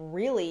help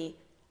really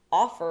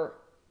offer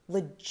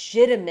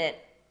legitimate,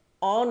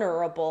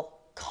 honorable,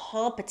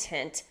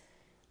 competent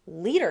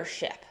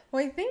leadership.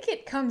 Well, I think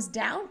it comes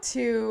down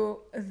to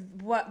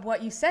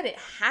what you said. It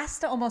has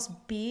to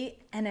almost be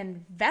an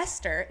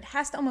investor. It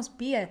has to almost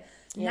be a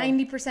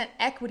 90%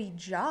 equity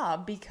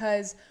job,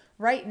 because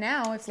right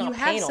now, if you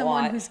have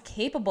someone who's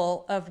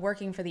capable of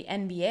working for the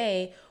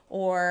NBA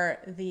or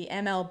the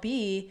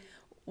MLB,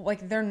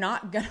 like they're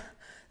not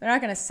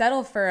gonna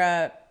settle for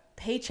a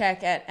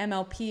paycheck at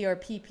MLP or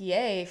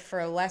PPA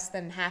for less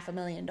than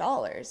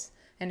 $500,000.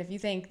 And if you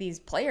think these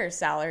players'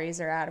 salaries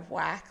are out of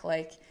whack,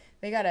 like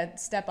they got to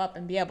step up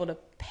and be able to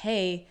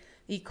pay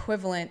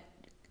equivalent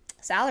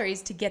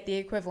salaries to get the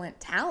equivalent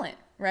talent,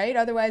 right?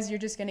 Otherwise, you're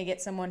just going to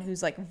get someone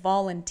who's like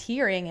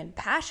volunteering and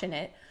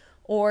passionate,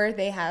 or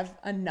they have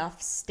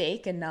enough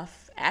stake,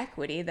 enough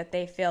equity that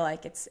they feel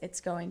like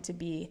it's going to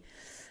be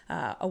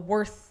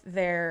worth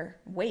their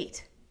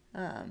weight.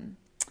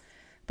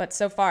 But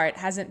so far, it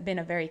hasn't been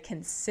a very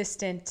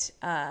consistent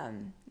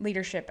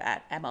leadership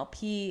at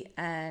MLP,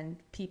 and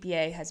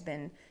PPA has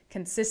been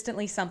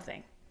consistently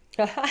something.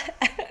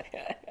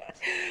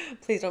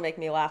 Please don't make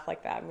me laugh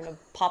like that. I'm going to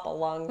pop a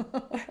lung.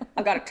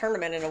 I've got a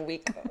tournament in a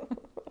week.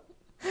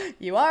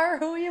 You are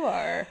who you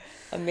are.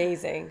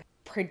 Amazing.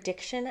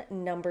 Prediction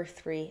number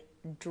 3,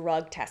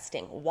 drug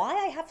testing. Why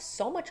I have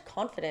so much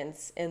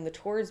confidence in the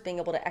tours being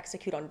able to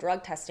execute on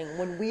drug testing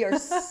when we are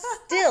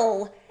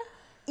still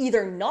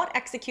either not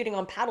executing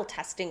on paddle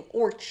testing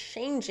or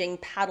changing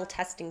paddle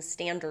testing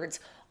standards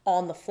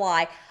on the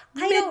fly.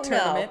 I don't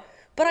know.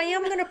 But I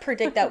am going to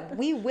predict that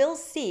we will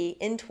see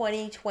in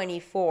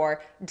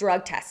 2024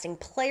 drug testing.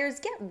 Players,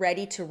 get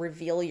ready to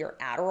reveal your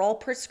Adderall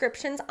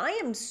prescriptions. I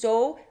am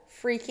so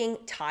freaking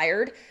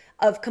tired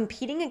of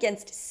competing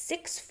against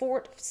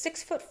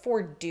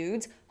 6'4"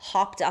 dudes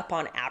hopped up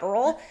on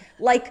Adderall.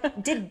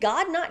 Like, did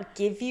God not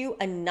give you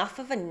enough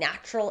of a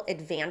natural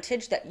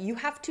advantage that you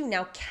have to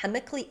now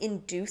chemically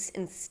induce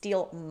and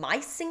steal my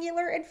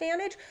singular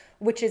advantage,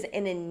 which is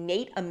an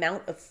innate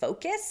amount of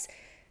focus?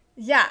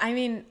 Yeah, I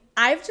mean,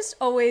 I've just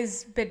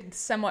always been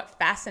somewhat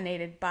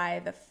fascinated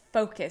by the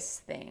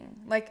focus thing.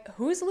 Like,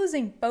 who's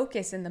losing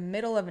focus in the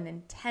middle of an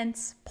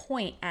intense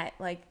point at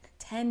like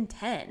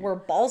 10-10? Where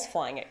balls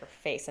flying at your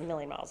face a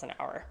million miles an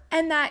hour.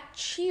 And that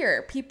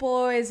cheer, people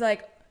always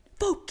like,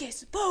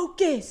 focus,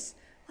 focus.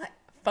 Like,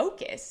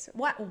 focus?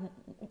 What?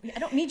 I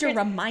don't need your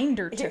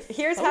reminder to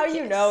Here's focus. how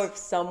you know if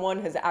someone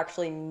has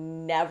actually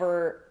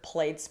never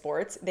played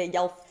sports. They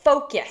yell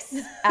focus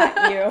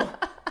at you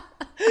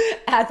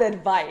as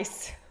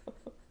advice.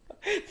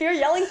 If you're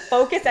yelling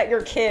focus at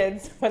your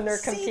kids when they're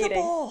competing, the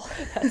ball.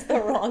 That's the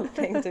wrong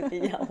thing to be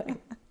yelling.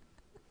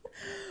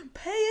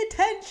 Pay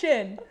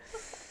attention.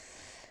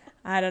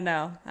 I don't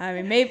know.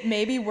 I mean,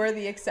 maybe we're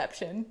the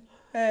exception.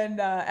 And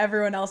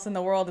everyone else in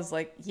the world is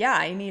like, yeah,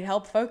 I need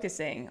help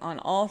focusing on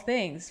all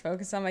things.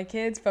 Focus on my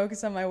kids,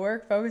 focus on my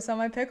work, focus on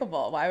my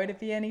pickleball. Why would it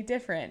be any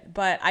different?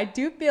 But I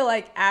do feel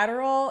like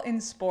Adderall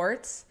in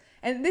sports,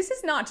 and this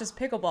is not just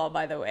pickleball,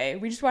 by the way.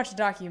 We just watched a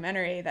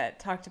documentary that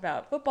talked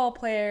about football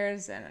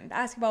players and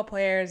basketball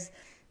players.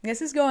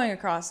 This is going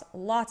across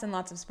lots and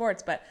lots of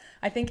sports, but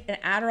I think an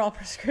Adderall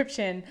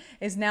prescription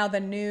is now the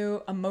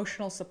new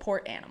emotional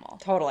support animal.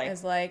 Totally.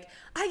 It's like,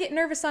 I get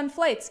nervous on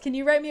flights. Can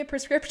you write me a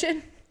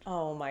prescription?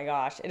 Oh my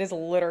gosh. It is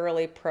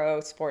literally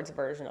pro sports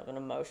version of an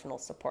emotional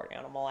support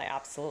animal. I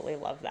absolutely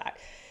love that.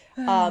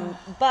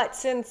 But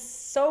since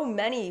so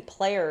many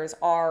players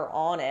are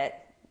on it,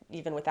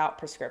 even without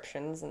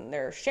prescriptions, and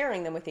they're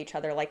sharing them with each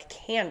other like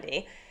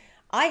candy,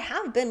 I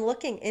have been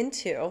looking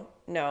into,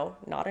 no,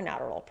 not an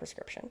Adderall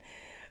prescription,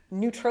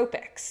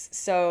 nootropics.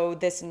 So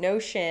this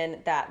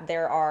notion that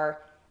there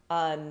are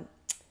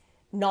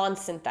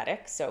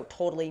non-synthetic, so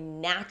totally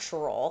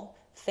natural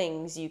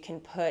things you can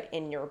put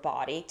in your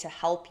body to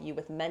help you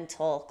with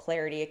mental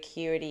clarity,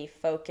 acuity,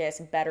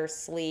 focus, better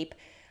sleep.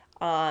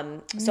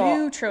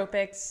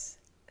 Nootropics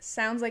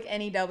sounds like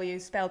N-E-W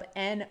spelled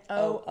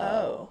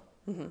N-O-O.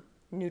 Mm-hmm.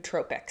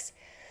 Nootropics.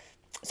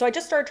 So I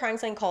just started trying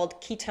something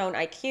called Ketone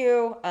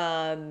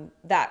IQ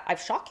that I've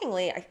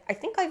shockingly, I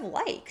think I've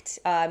liked.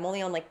 I'm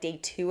only on like day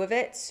 2 of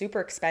it.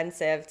 Super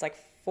expensive. It's like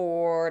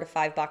 $4 to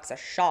 $5 a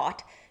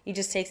shot. You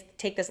just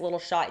take this little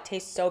shot. It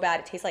tastes so bad.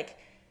 It tastes like,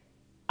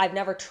 I've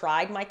never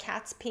tried my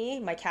cat's pee,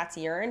 my cat's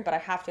urine, but I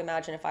have to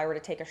imagine if I were to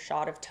take a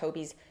shot of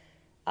Toby's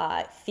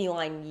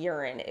feline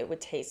urine, it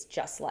would taste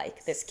just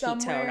like this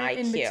Somewhere Ketone IQ.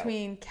 in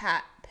between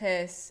cat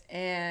piss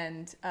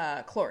and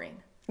chlorine.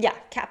 Yeah,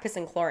 cat piss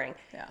and chlorine.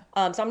 Yeah.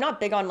 So I'm not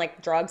big on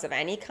like drugs of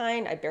any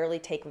kind. I barely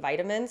take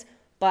vitamins,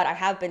 but I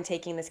have been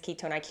taking this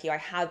Ketone IQ. I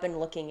have been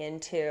looking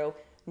into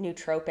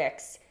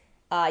nootropics.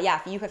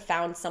 If you have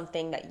found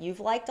something that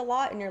you've liked a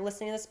lot and you're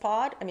listening to this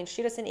pod, I mean,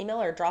 shoot us an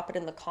email or drop it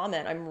in the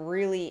comment. I'm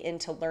really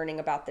into learning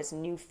about this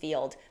new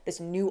field, this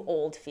new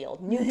old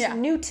field,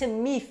 new to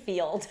me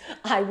field,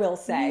 I will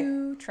say.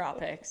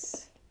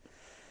 Nootropics.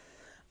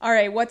 All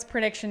right, what's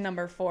prediction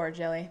number 4,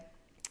 Jelly?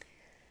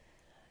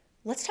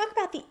 Let's talk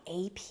about the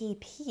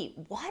APP.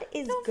 What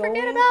is Don't going?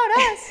 forget about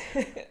us.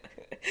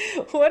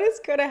 What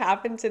is going to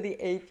happen to the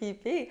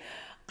APP?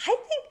 I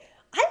think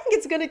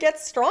it's going to get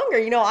stronger.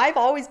 You know, I've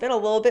always been a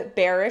little bit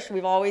bearish.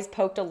 We've always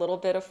poked a little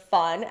bit of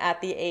fun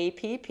at the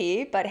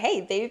APP, but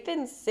hey, they've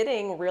been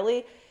sitting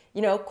really,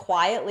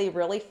 quietly,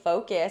 really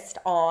focused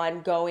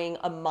on going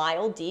a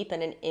mile deep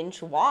and an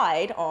inch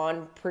wide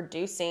on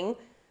producing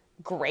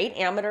great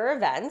amateur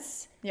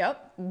events.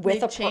 Yep.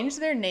 They've changed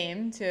their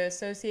name to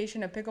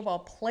Association of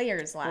Pickleball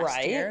Players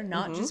last year,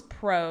 not just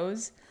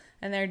pros.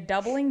 And they're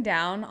doubling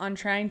down on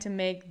trying to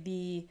make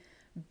the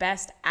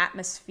best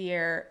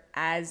atmosphere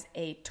as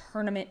a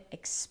tournament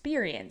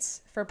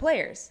experience for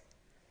players.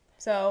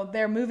 So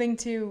they're moving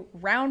to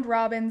round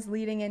robins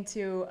leading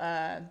into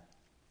a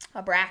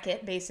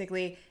bracket,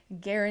 basically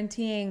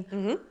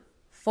guaranteeing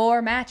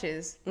 4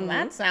 matches. Well,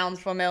 that sounds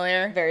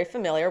familiar. Very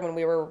familiar. When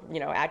we were,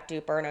 at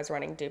Duper and I was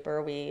running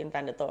Duper, we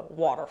invented the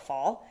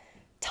waterfall.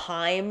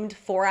 Timed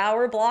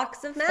 4-hour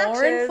blocks of matches.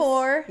 4 and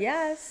 4.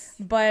 Yes.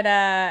 But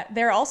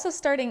they're also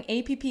starting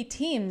APP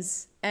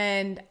teams,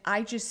 and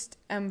I just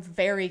am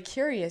very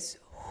curious.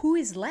 Who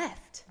is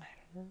left? I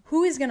don't know.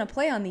 Who is going to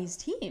play on these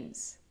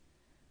teams?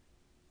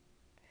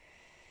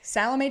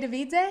 Salome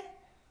Davidze?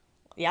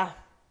 Yeah.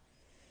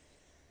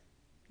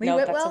 Lee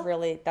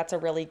Whitwell? That's a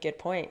really good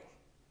point.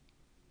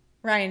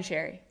 Ryan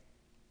Sherry.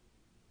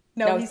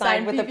 No, he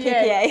signed with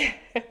PPA.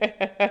 the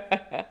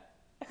PPA.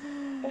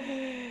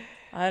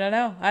 I don't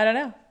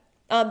know.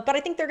 But I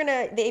think the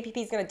APP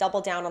is going to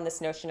double down on this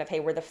notion of, hey,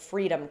 we're the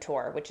Freedom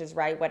Tour, which is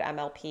what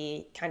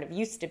MLP kind of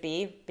used to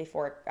be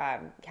before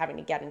having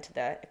to get into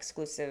the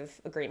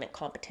exclusive agreement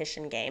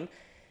competition game.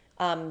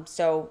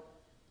 So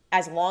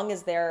as long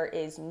as there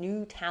is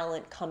new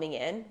talent coming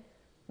in,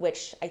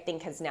 which I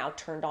think has now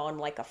turned on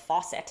like a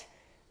faucet,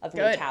 of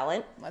Good. new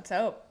talent. Let's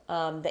hope.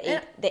 The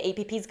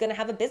APP is going to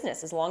have a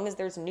business. As long as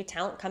there's new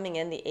talent coming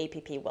in, the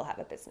APP will have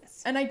a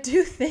business. And I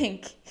do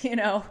think,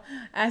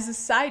 as a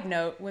side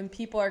note, when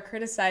people are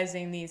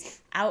criticizing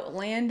these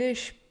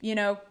outlandish,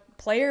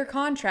 player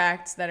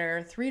contracts that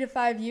are 3 to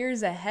 5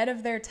 years ahead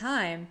of their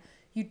time,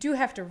 you do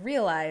have to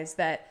realize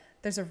that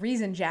there's a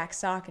reason Jack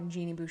Sock and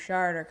Jeannie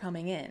Bouchard are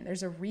coming in.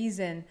 There's a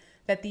reason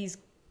that these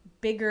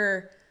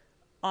bigger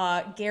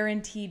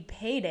guaranteed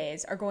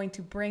paydays are going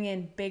to bring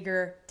in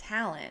bigger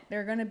talent. There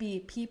are going to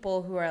be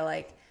people who are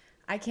like,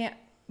 I can't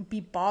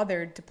be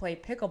bothered to play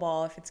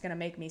pickleball if it's going to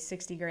make me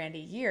 $60,000 a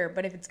year,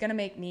 but if it's going to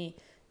make me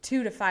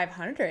 $200 to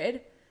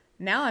 $500,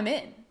 now I'm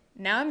in.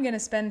 Now I'm going to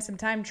spend some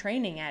time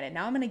training at it.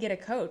 Now I'm going to get a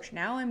coach.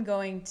 Now I'm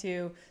going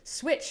to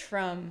switch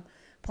from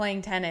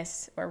playing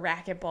tennis or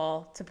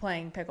racquetball to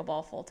playing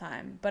pickleball full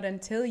time. But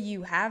until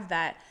you have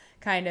that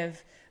kind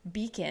of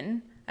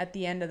beacon at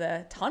the end of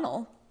the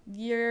tunnel,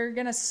 you're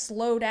going to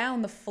slow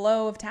down the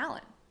flow of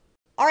talent.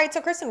 All right, so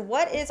Kristen,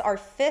 what is our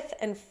fifth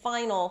and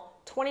final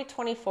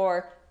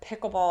 2024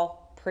 pickleball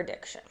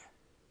prediction?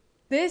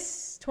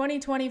 This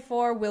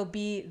 2024 will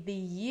be the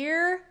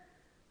year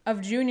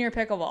of junior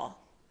pickleball.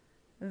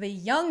 The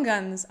young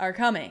guns are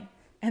coming,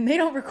 and they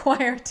don't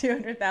require a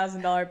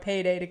 $200,000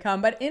 payday to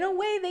come, but in a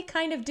way they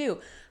kind of do.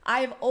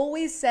 I've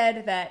always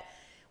said that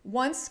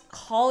once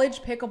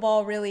college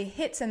pickleball really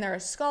hits and there are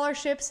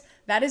scholarships,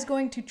 that is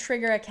going to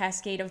trigger a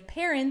cascade of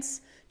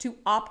parents to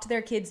opt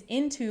their kids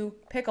into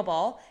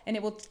pickleball, and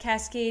it will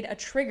cascade a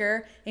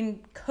trigger in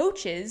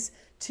coaches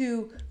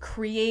to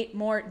create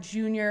more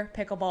junior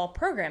pickleball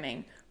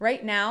programming.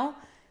 Right now,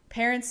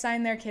 parents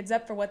sign their kids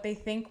up for what they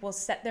think will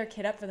set their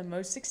kid up for the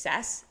most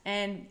success,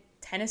 and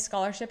tennis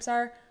scholarships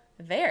are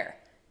there.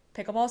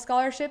 Pickleball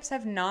scholarships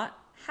have not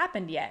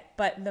happened yet,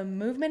 but the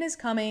movement is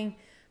coming.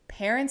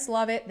 Parents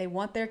love it. They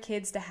want their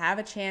kids to have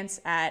a chance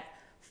at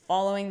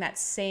following that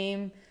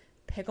same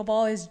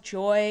pickleball is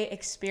joy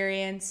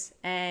experience.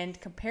 And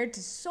compared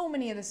to so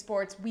many of the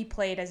sports we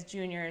played as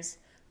juniors,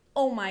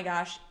 oh my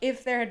gosh,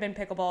 if there had been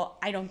pickleball,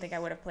 I don't think I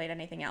would have played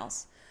anything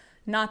else.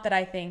 Not that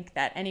I think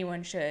that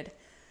anyone should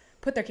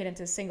put their kid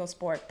into a single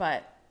sport,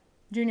 but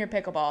junior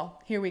pickleball,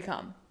 here we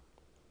come.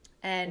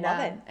 And love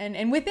it.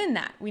 And within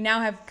that, we now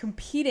have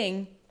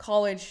competing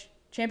college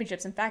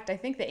championships. In fact, I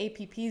think the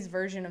APP's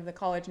version of the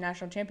college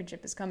national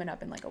championship is coming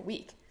up in like a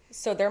week.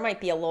 So there might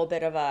be a little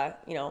bit of a,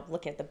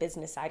 looking at the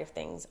business side of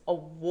things, a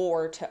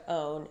war to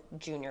own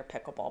junior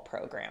pickleball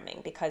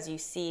programming, because you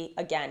see,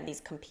 again, these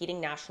competing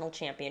national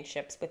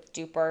championships with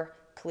Duper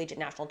Collegiate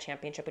National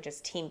Championship, which is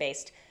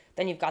team-based.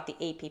 Then you've got the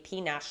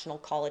APP National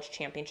College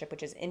Championship,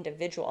 which is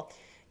individual.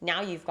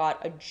 Now you've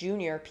got a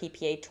junior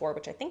PPA tour,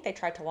 which I think they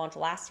tried to launch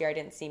last year. I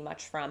didn't see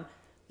much from.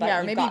 But yeah,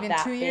 or maybe even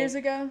 2 years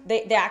ago.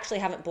 They actually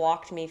haven't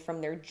blocked me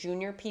from their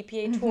junior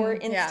PPA tour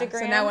Instagram. Yeah,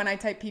 so now when I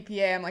type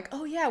PPA, I'm like,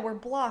 oh yeah, we're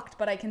blocked,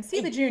 but I can see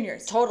the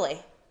juniors. Totally.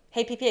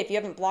 Hey, PPA, if you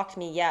haven't blocked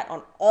me yet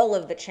on all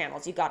of the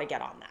channels, you got to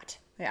get on that.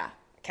 Yeah.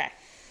 Okay.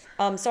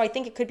 So I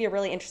think it could be a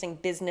really interesting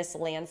business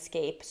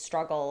landscape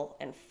struggle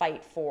and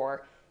fight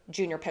for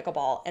junior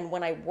pickleball. And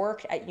when I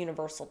worked at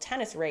Universal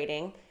Tennis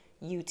Rating,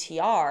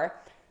 UTR,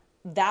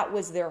 that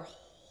was their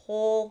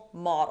whole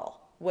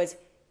model, was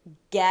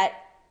get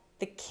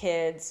the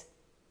kids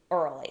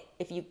early.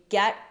 If you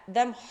get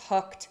them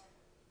hooked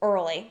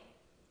early,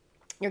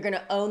 you're going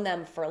to own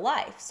them for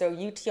life. So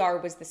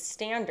UTR was the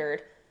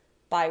standard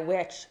by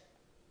which,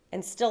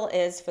 and still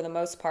is for the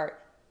most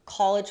part,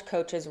 college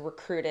coaches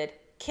recruited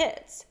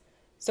kids.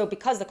 So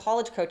because the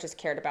college coaches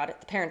cared about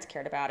it, the parents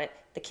cared about it,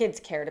 the kids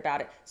cared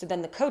about it, so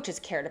then the coaches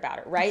cared about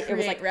it, right? It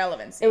was like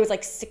relevancy. It was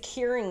like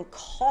securing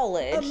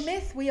college. A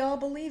myth we all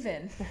believe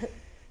in.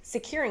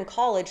 Securing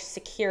college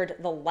secured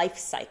the life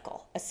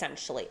cycle,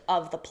 essentially,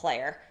 of the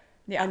player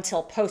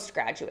until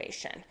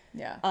post-graduation.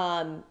 Yeah.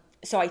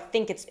 So I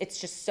think it's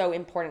just so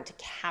important to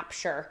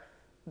capture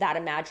that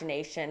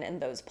imagination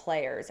and those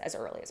players as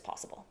early as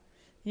possible.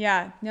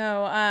 Yeah.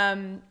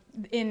 No.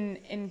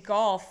 In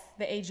golf,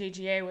 the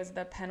AJGA was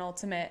the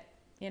penultimate,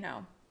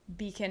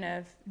 beacon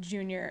of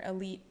junior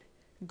elite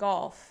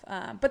golf.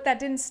 But that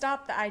didn't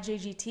stop the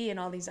IJGT and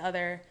all these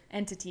other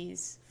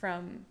entities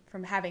from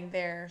having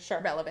their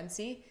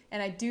relevancy.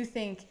 And I do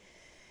think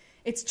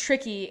it's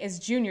tricky as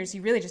juniors.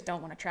 You really just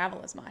don't want to travel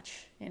as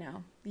much.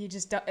 You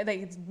just don't,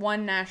 it's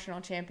one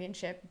national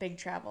championship, big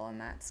travel, and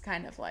that's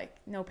kind of like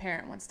no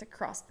parent wants to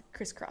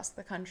crisscross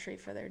the country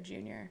for their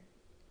junior.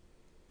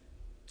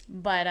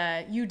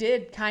 But you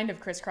did kind of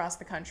crisscross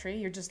the country.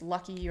 You're just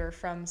lucky you're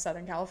from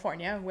Southern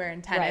California, where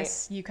in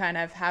tennis you kind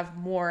of have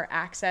more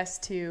access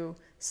to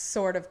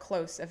sort of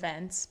close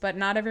events, but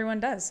not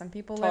everyone does. Some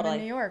people live in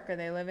New York, or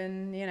they live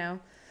in,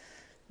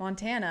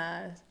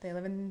 Montana, they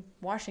live in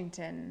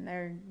Washington.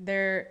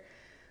 They're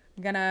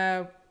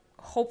gonna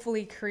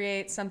hopefully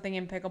create something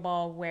in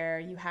pickleball where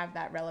you have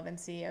that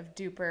relevancy of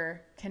Duper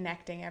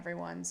connecting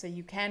everyone, so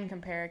you can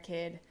compare a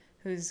kid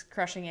who's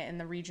crushing it in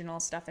the regional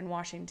stuff in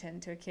Washington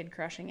to a kid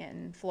crushing it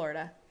in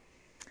Florida.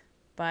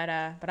 But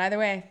either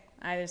way,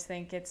 I just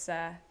think it's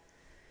a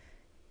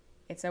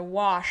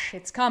wash.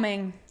 It's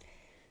coming.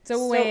 It's a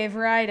wave,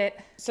 ride it.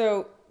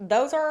 So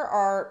those are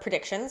our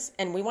predictions,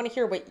 and we want to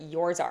hear what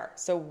yours are.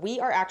 So we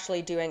are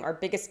actually doing our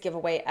biggest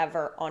giveaway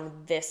ever on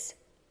this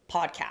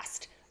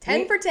podcast.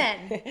 10 for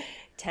 10.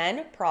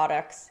 10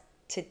 products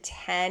to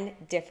 10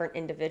 different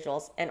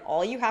individuals. And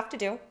all you have to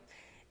do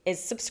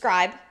is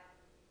subscribe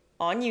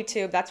on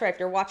YouTube. That's right. If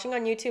you're watching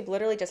on YouTube,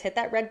 literally just hit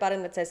that red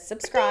button that says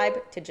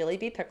subscribe to Jilly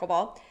B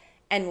Pickleball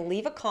and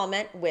leave a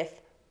comment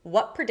with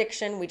what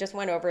prediction we just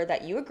went over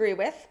that you agree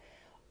with,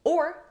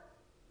 or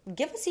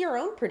give us your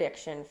own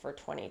prediction for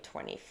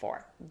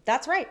 2024.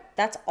 That's right.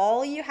 That's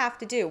all you have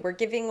to do. We're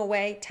giving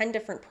away 10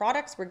 different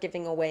products. We're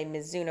giving away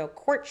Mizuno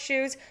court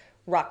shoes,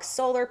 Ruck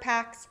solar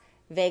packs,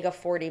 Vega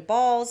 40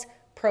 balls,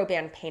 Pro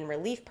Band pain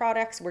relief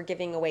products. We're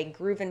giving away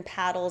Grooven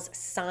paddles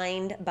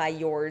signed by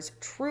yours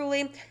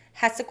truly,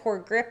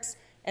 Hesicor grips,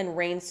 and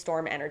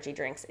Rainstorm energy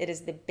drinks. It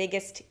is the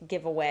biggest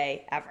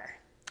giveaway ever.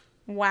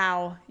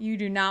 Wow, you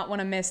do not want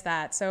to miss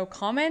that. So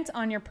comment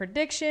on your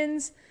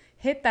predictions,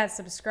 hit that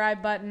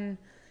subscribe button,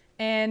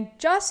 and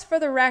just for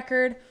the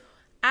record,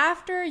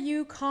 after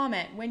you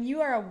comment, when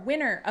you are a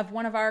winner of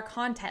one of our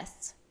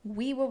contests,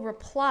 we will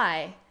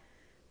reply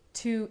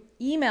to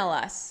email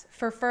us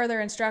for further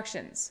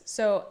instructions.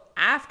 So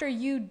after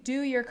you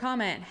do your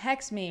comment,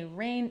 hex me,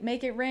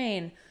 make it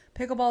rain,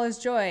 pickleball is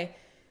joy,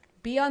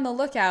 be on the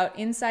lookout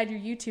inside your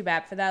YouTube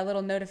app for that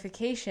little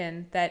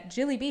notification that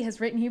Jilly B has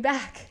written you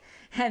back.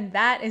 And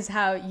that is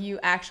how you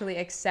actually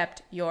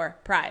accept your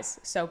prize.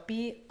 So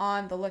be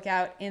on the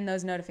lookout in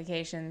those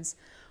notifications.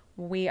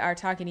 We are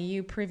talking to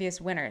you,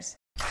 previous winners.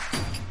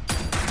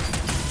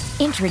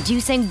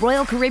 Introducing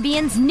Royal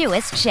Caribbean's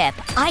newest ship,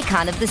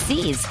 Icon of the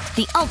Seas,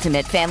 the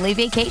ultimate family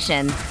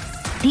vacation.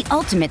 The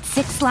ultimate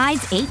 6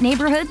 slides, 8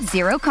 neighborhoods,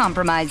 0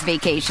 compromise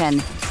vacation.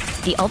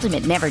 The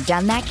ultimate never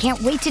done that,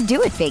 can't wait to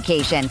do it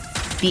vacation.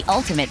 The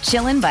ultimate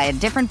chillin' by a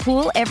different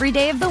pool every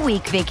day of the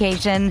week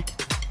vacation.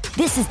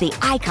 This is the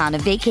Icon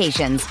of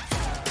vacations.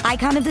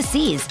 Icon of the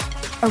Seas,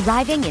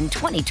 arriving in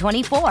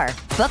 2024.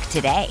 Book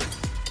today.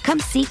 Come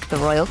seek the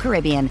Royal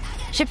Caribbean.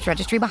 Ships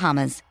Registry,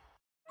 Bahamas.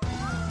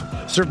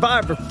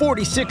 Survivor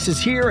 46 is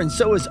here, and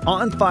so is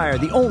On Fire,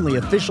 the only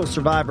official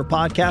Survivor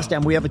podcast,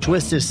 and we have a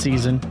twist this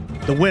season.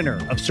 The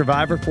winner of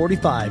Survivor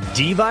 45,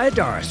 Dee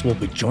Valladares, will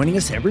be joining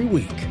us every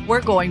week.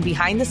 We're going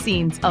behind the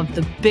scenes of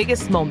the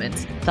biggest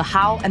moments, the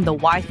how and the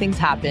why things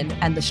happen,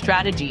 and the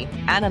strategy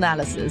and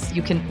analysis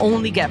you can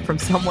only get from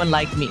someone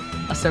like me,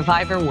 a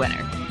Survivor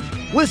winner.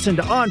 Listen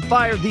to On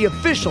Fire, the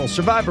official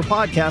Survivor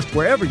podcast,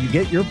 wherever you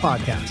get your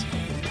podcast.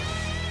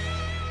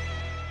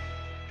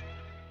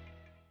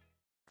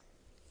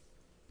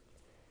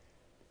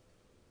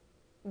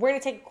 We're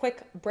going to take a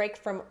quick break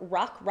from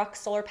Ruck. Ruck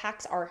solar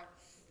packs are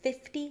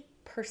 50%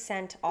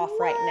 off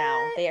right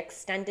now. They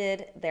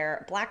extended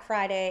their Black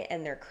Friday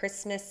and their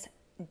Christmas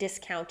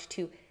discount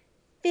to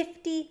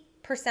 50%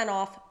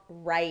 off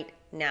right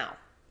now.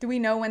 Do we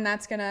know when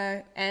that's going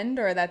to end,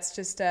 or that's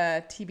just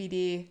a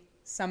TBD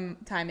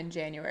sometime in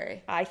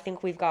January? I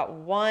think we've got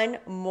one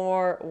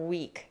more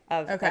week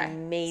of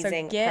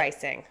amazing so get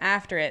pricing.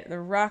 After it. The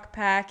Ruck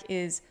pack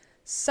is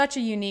such a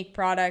unique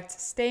product,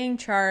 staying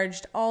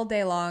charged all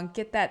day long.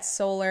 Get that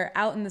solar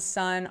out in the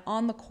sun,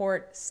 on the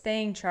court,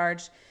 staying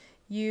charged.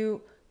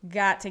 You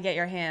got to get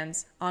your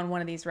hands on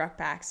one of these Ruck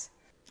packs.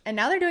 And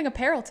now they're doing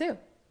apparel too.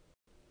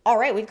 All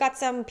right, we've got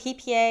some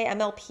PPA,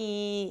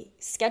 MLP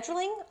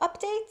scheduling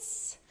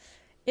updates.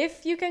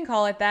 If you can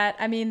call it that.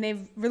 I mean,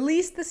 they've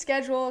released the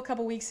schedule a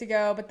couple weeks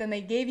ago, but then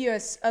they gave you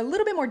a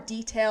little bit more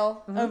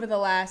detail over the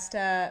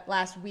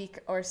last week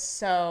or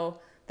so,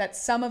 that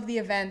some of the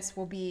events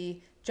will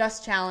be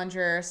just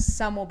Challenger,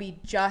 some will be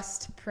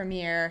just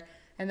Premier,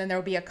 and then there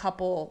will be a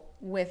couple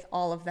with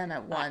all of them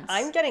at once.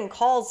 I'm getting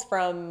calls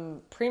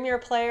from Premier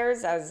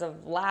players as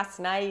of last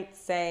night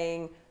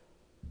saying,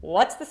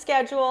 what's the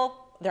schedule?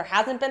 There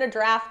hasn't been a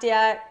draft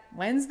yet.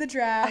 When's the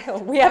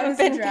draft? We haven't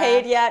been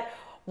paid yet.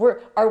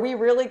 Are we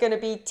really going to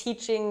be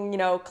teaching,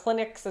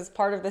 clinics as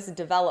part of this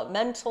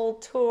developmental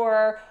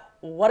tour?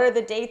 What are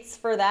the dates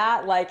for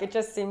that? Like, it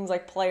just seems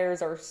like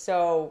players are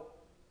so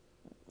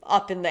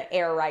up in the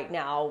air right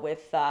now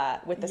with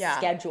the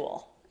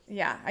schedule.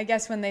 Yeah, I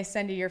guess when they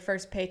send you your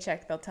first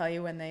paycheck, they'll tell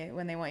you when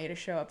they want you to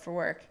show up for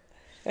work.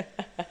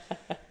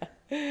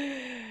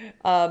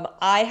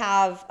 I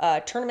have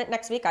a tournament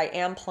next week. I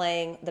am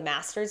playing the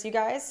Masters, you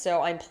guys.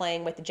 So I'm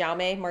playing with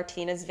Jaume,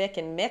 Martinez, Vic,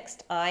 and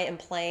mixed. I am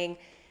playing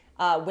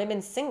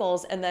women's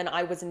singles, and then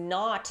I was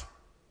not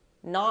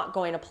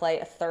going to play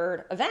a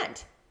third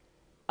event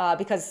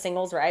because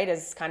singles, right,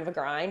 is kind of a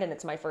grind, and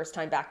it's my first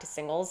time back to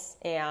singles.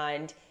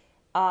 And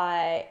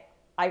I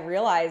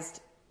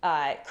realized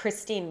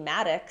Christine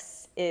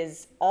Maddox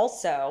is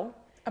also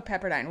a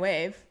Pepperdine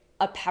Wave.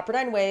 A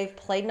Pepperdine Wave,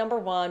 played number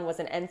 1, was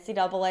an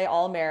NCAA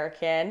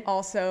All-American.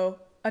 Also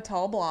a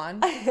tall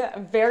blonde.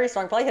 Very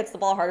strong. Probably hits the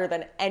ball harder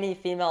than any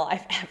female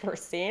I've ever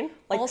seen.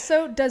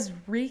 Also does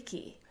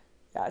Reiki.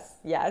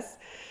 Yes.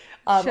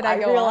 Should I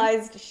go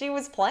realized she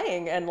was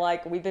playing, and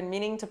we've been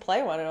meaning to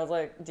play one, and I was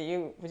like, do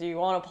you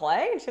want to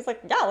play? And she's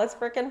like, yeah, let's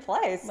freaking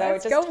play. So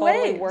it just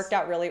totally worked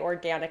out really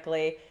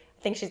organically.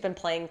 I think she's been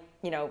playing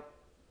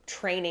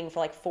training for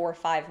like 4 or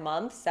 5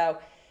 months. So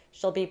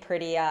she'll be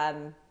pretty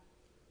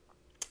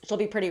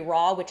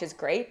raw, which is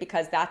great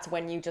because that's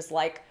when you just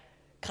like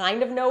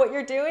kind of know what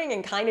you're doing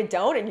and kind of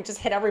don't, and you just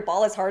hit every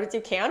ball as hard as you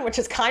can, which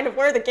is kind of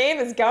where the game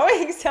is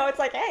going. So it's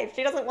like, hey, if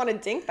she doesn't want to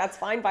dink, that's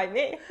fine by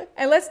me.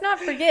 And let's not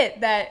forget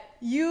that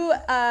you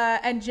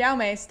and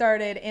Jaume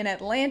started in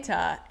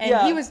Atlanta,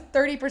 and he was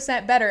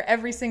 30% better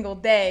every single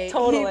day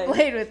Totally. he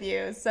played with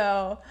you.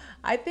 So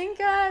I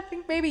think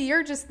maybe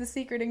you're just the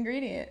secret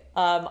ingredient.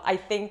 I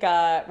think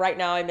right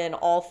now I'm in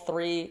all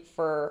 3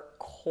 for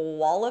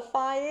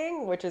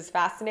qualifying, which is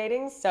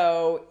fascinating.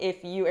 So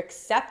if you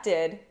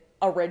accepted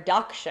a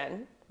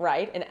reduction,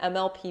 right, an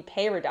MLP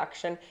pay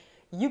reduction,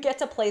 you get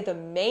to play the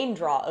main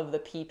draw of the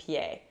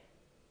PPA.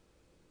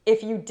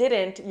 If you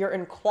didn't, you're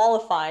in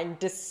qualifying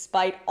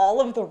despite all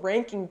of the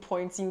ranking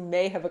points you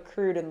may have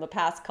accrued in the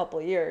past couple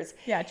of years.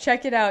 Yeah,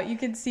 check it out. You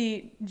can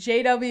see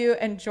JW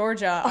and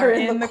Georgia are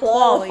in the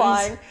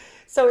qualifying. qualies.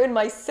 So in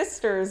my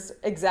sister's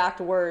exact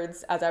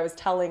words, as I was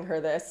telling her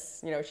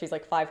this, she's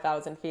like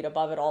 5,000 feet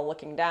above it all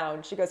looking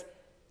down. She goes,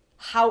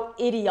 "How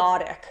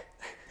idiotic."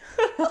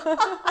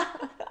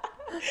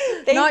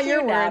 Thank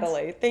you,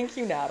 Natalie. Thank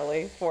you,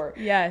 Natalie, for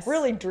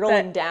really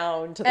drilling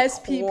down to the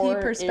SPP core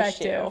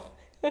perspective.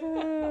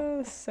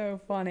 issue. So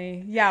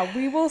funny. Yeah,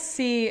 we will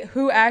see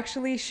who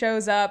actually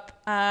shows up.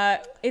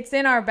 It's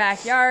in our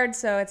backyard,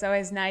 so it's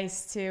always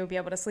nice to be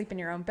able to sleep in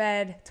your own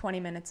bed, 20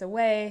 minutes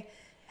away,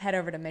 head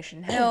over to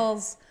Mission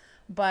Hills.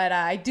 But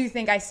I do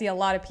think I see a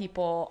lot of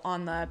people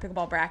on the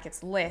Pickleball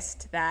Brackets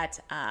list that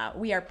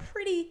we are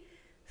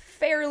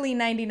fairly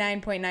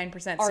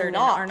 99.9% certain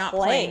are not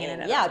playing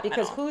in it. Yeah,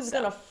 because who's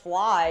going to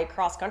fly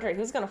cross country?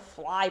 Who's going to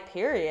fly,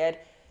 period?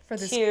 For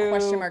this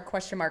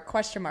question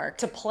mark.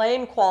 To play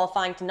in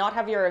qualifying, to not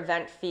have your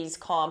event fees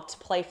comped, to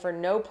play for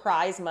no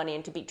prize money,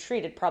 and to be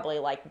treated probably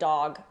like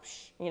dog,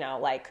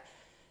 like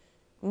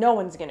no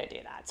one's going to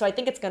do that. So I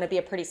think it's going to be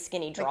a pretty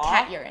skinny draw.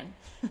 Like cat urine.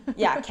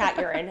 Yeah, cat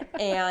urine.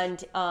 And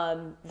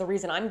the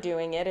reason I'm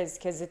doing it is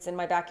because it's in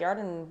my backyard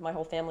and my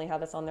whole family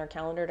have this on their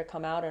calendar to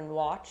come out and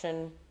watch,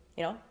 and,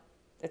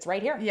 it's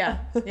right here. Yeah.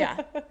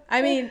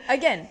 I mean,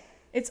 again,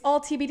 it's all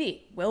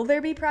TBD. Will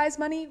there be prize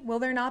money? Will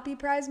there not be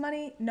prize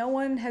money? No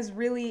one has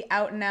really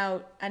out and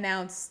out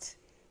announced,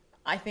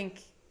 I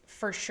think,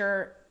 for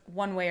sure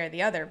one way or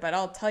the other. But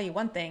I'll tell you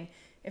one thing.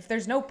 If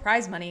there's no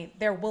prize money,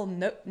 there will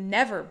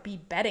never be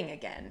betting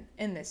again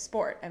in this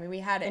sport. I mean, we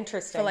had it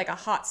for like a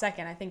hot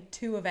second. I think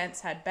 2 events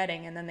had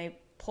betting, and then they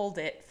pulled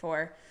it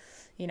for,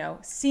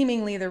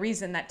 seemingly the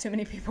reason that too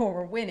many people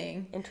were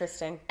winning.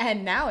 Interesting.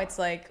 And now it's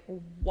like,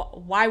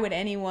 why would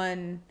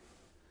anyone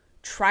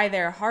try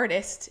their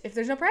hardest if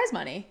there's no prize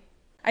money?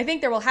 I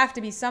think there will have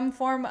to be some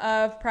form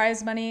of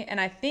prize money.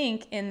 And I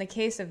think in the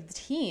case of the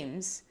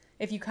teams,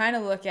 if you kind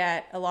of look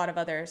at a lot of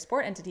other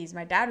sport entities,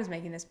 my dad was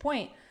making this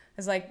point,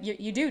 is like,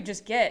 you do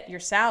just get your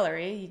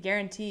salary. You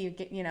guarantee you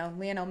get,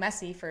 Lionel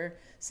Messi for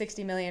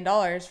 $60 million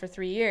for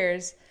 3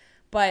 years.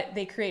 But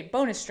they create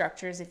bonus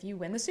structures if you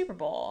win the Super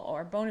Bowl,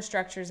 or bonus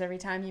structures every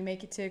time you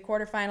make it to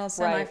quarterfinals,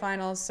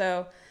 semifinals. Right.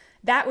 So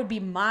that would be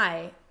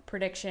my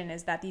prediction,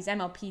 is that these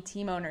MLP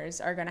team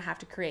owners are going to have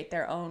to create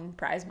their own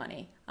prize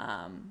money,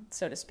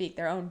 so to speak,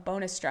 their own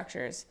bonus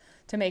structures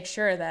to make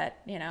sure that,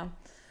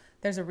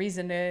 there's a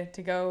reason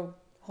to go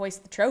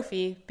hoist the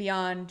trophy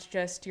beyond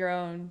just your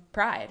own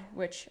pride,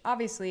 which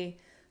obviously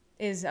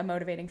is a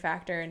motivating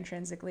factor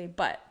intrinsically.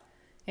 But,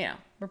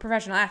 we're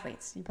professional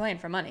athletes. You're playing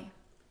for money.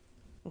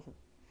 Mm-hmm.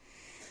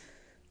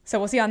 So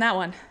we'll see on that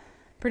one.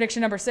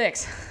 Prediction number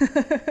 6.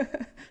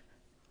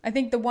 I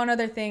think the one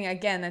other thing,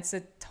 again, that's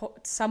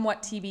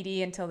somewhat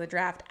TBD until the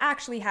draft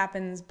actually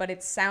happens, but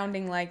it's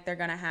sounding like they're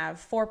going to have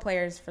 4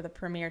 players for the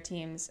premier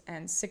teams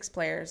and 6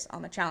 players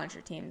on the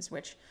challenger teams,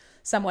 which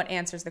somewhat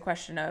answers the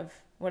question of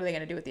what are they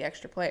going to do with the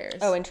extra players.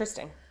 Oh,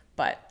 interesting.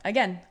 But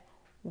again,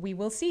 we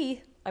will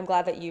see. I'm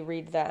glad that you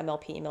read the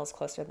MLP emails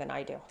closer than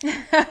I do.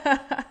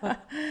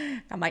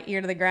 Got my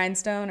ear to the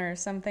grindstone or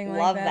something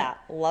like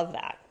that. Love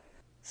that.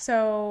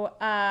 So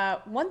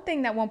one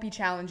thing that won't be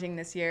challenging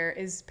this year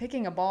is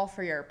picking a ball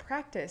for your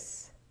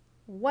practice.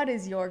 What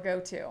is your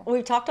go-to?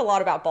 We've talked a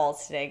lot about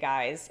balls today,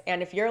 guys.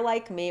 And if you're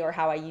like me, or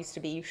how I used to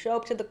be, you show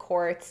up to the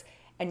courts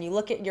and you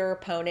look at your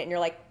opponent and you're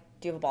like,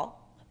 do you have a ball?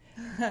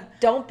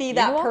 Don't be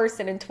that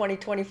person in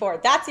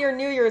 2024. That's your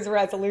New Year's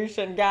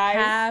resolution, guys.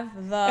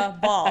 Have the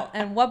ball.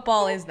 And what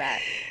ball is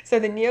that? So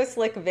the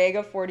NeoSlick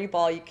Vega 40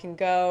 ball, you can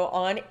go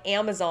on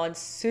Amazon,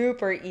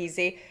 super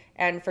easy.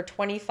 And for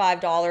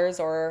 $25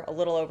 or a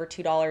little over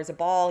 $2 a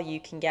ball, you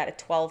can get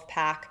a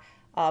 12-pack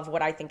of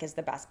what I think is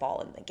the best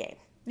ball in the game.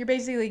 You're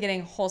basically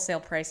getting wholesale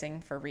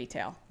pricing for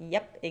retail.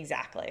 Yep,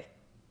 exactly.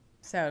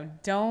 So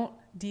don't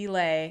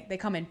delay. They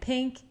come in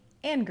pink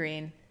and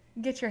green.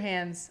 Get your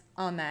hands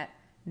on that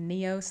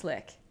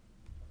NeoSlick.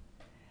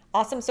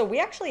 Awesome. So we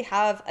actually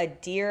have a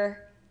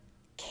Dear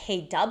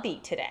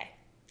KW today.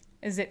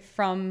 Is it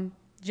from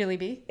Jilly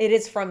B? It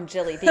is from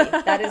Jilly B.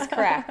 That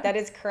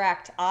is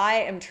correct. I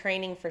am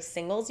training for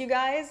singles, you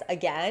guys,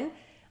 again.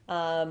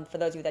 For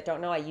those of you that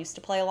don't know, I used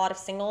to play a lot of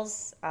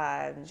singles.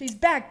 She's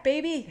back,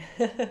 baby.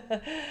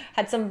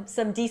 Had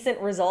some decent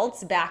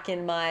results back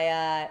in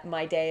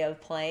my day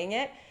of playing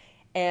it.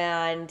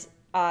 And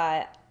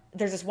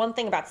there's this one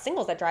thing about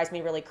singles that drives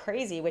me really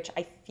crazy, which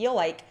I feel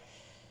like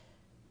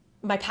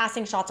my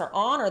passing shots are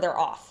on or they're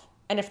off.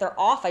 And if they're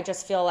off, I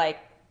just feel like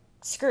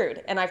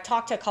screwed. And I've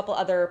talked to a couple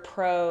other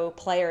pro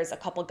players, a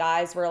couple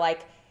guys were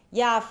like,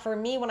 yeah, for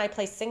me, when I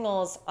play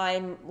singles,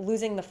 I'm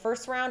losing the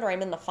first round or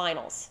I'm in the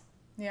finals.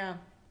 Yeah.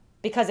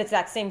 Because it's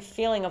that same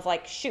feeling of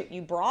like, shoot,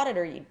 you brought it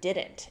or you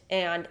didn't.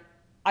 And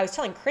I was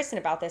telling Kristen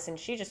about this and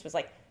she just was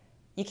like,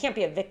 you can't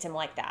be a victim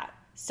like that.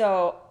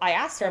 So I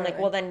asked her, I'm like,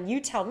 well, then you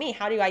tell me,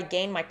 how do I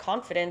gain my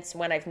confidence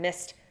when I've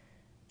missed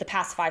the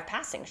past 5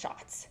 passing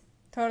shots?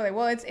 Totally.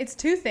 Well, it's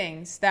two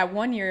things. That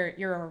one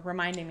you're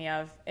reminding me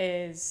of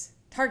is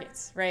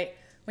targets, right?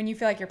 When you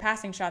feel like your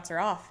passing shots are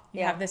off,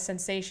 you have this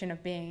sensation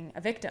of being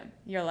a victim.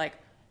 You're like,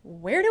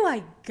 where do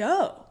I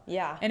go?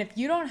 Yeah. And if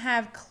you don't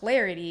have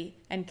clarity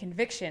and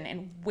conviction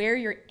in where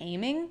you're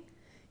aiming,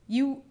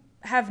 you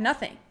have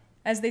nothing.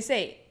 As they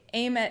say,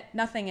 aim at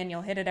nothing and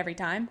you'll hit it every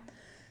time.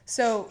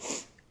 So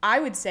I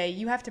would say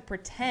you have to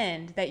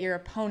pretend that your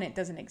opponent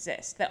doesn't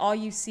exist, that all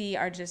you see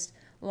are just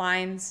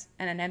lines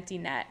and an empty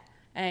net,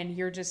 and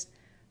you're just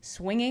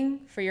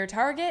swinging for your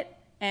target,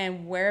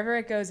 and wherever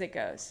it goes, it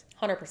goes.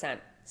 100%.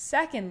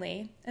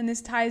 Secondly, and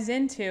this ties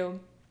into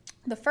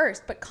the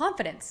first, but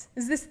confidence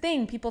is this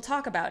thing people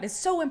talk about. It's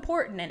so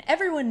important and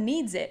everyone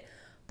needs it.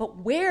 But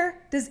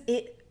where does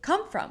it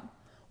come from?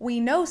 We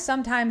know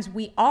sometimes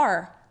we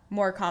are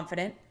more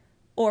confident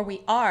or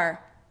we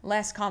are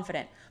less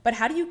confident. But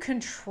how do you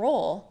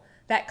control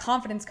that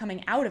confidence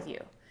coming out of you?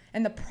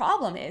 And the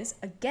problem is,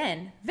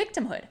 again,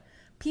 victimhood.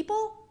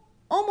 People,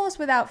 almost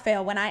without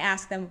fail, when I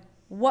ask them,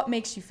 what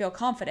makes you feel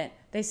confident?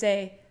 They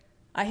say,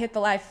 I hit the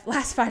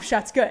last 5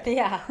 shots good.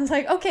 Yeah. I was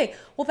like, okay,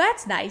 well,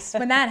 that's nice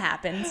when that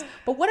happens.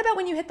 But what about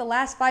when you hit the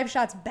last 5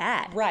 shots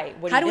bad? Right.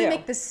 How do we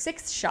make the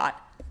 6th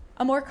shot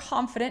a more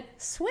confident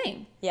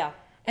swing? Yeah.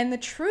 And the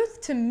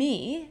truth to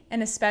me,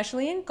 and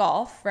especially in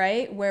golf,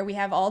 right, where we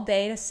have all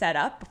day to set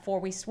up before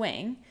we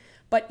swing,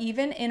 but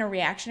even in a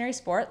reactionary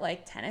sport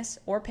like tennis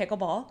or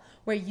pickleball,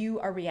 where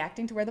you are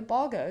reacting to where the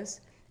ball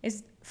goes,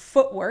 is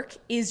footwork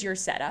is your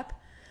setup.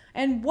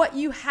 And what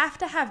you have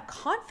to have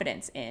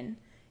confidence in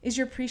is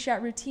your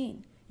pre-shot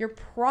routine, your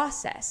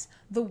process,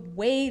 the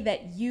way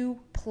that you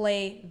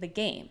play the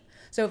game.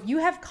 So if you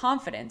have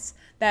confidence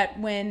that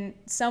when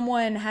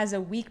someone has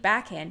a weak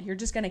backhand, you're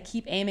just going to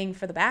keep aiming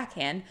for the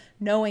backhand,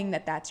 knowing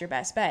that that's your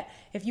best bet.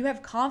 If you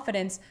have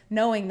confidence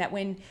knowing that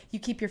when you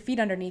keep your feet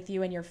underneath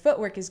you and your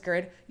footwork is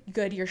good,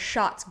 your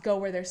shots go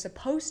where they're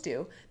supposed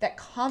to, that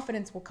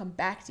confidence will come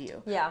back to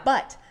you. Yeah.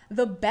 But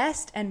the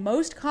best and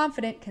most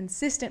confident,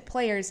 consistent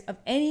players of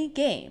any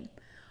game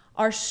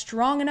are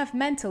strong enough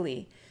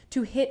mentally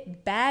to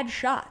hit bad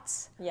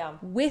shots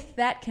with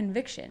that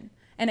conviction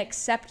and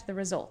accept the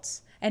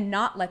results and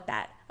not let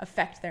that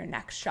affect their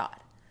next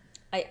shot.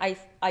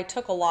 I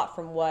took a lot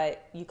from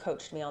what you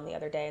coached me on the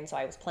other day, and so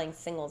I was playing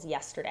singles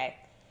yesterday.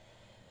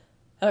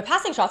 And my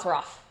passing shots were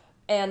off,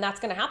 and that's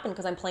going to happen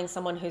because I'm playing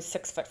someone who's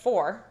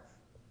 6'4"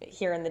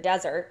 here in the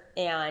desert,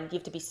 and you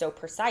have to be so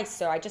precise.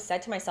 So I just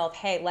said to myself,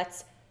 hey,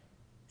 let's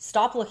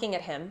stop looking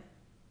at him.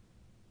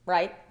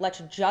 Right? Let's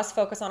just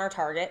focus on our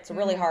target. It's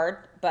really hard,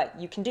 but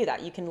you can do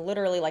that. You can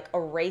literally like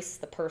erase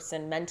the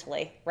person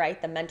mentally,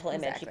 right? The mental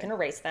image, you can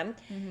erase them.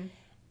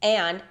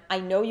 And I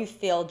know you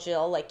feel,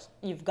 Jill, like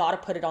you've got to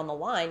put it on the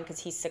line because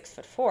he's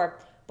 6'4",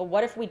 but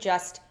what if we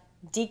just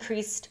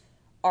decreased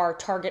our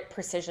target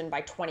precision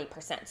by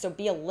 20%? So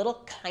be a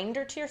little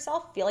kinder to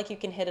yourself. Feel like you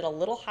can hit it a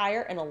little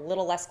higher and a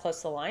little less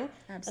close to the line.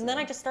 Absolutely. And then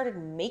I just started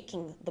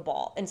making the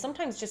ball. And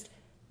sometimes just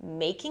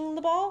making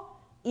the ball,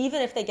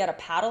 even if they get a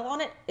paddle on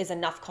it, is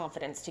enough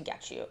confidence to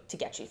get you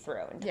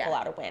through and to pull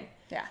out a win.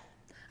 Yeah.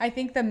 I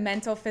think the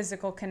mental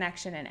physical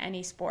connection in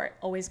any sport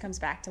always comes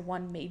back to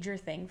one major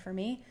thing for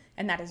me,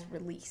 and that is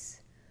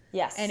release.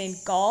 Yes. And in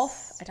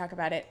golf, I talk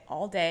about it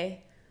all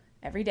day,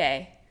 every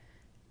day,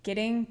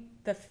 getting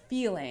the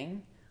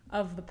feeling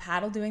of the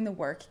paddle doing the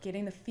work,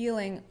 getting the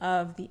feeling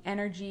of the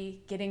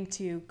energy, getting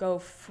to go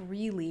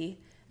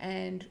freely.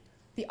 And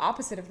the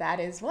opposite of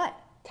that is what?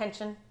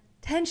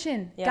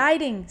 Tension,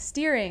 guiding,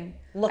 steering.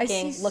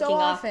 Looking I see so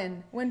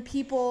often when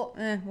people,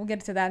 we'll get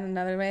to that in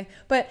another way,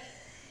 but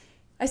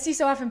I see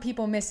so often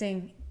people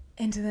missing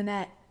into the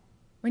net.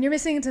 When you're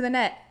missing into the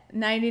net,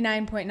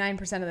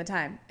 99.9% of the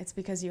time, it's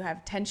because you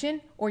have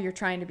tension or you're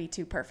trying to be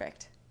too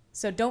perfect.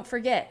 So don't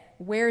forget,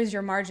 where is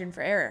your margin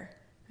for error?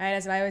 Right?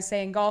 As I always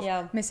say in golf,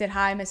 miss it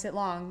high, miss it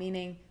long,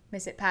 meaning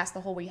miss it past the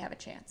hole where you have a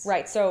chance.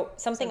 Right. So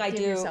something I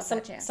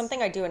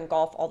do in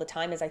golf all the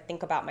time is I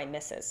think about my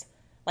misses.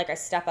 Like I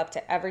step up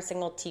to every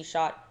single tee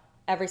shot,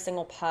 every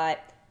single putt,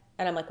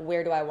 and I'm like,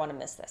 where do I want to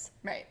miss this?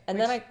 Right. And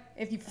which, then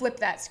if you flip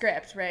that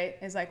script, right,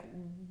 is like,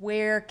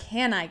 where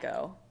can I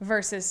go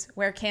versus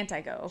where can't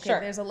I go? Okay,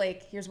 there's a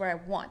lake. Here's where I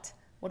want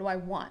What do I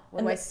want?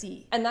 What do I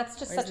see? And that's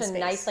just Where's such a the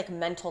nice space? like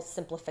mental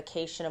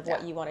simplification of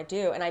what you want to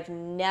do. And I've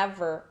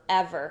never,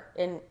 ever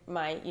in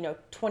my,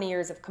 20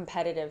 years of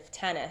competitive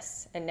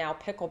tennis and now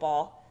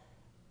pickleball,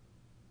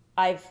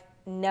 I've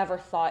never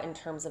thought in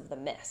terms of the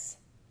miss.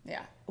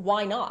 Yeah.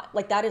 Why not?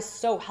 Like, that is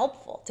so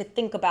helpful to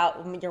think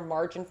about your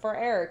margin for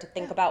error, to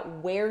think about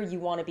where you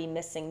want to be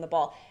missing the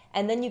ball.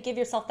 And then you give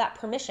yourself that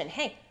permission.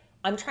 Hey,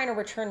 I'm trying to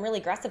return really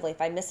aggressively.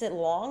 If I miss it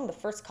long, the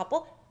first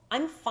couple,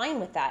 I'm fine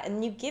with that.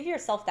 And you give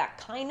yourself that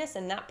kindness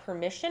and that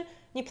permission,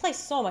 you play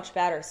so much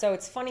better. So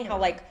it's funny how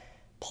like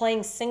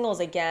playing singles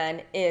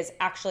again is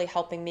actually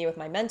helping me with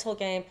my mental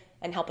game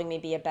and helping me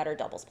be a better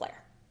doubles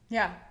player.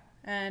 Yeah.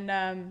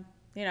 And,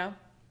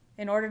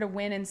 in order to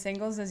win in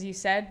singles, as you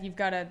said, you've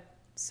got to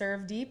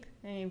serve deep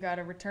and you've got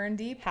to return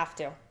deep. Have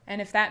to.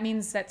 And if that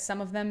means that some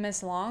of them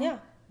miss long,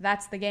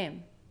 that's the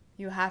game.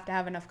 You have to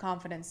have enough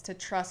confidence to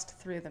trust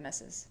through the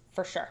misses.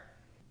 For sure.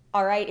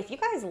 All right, if you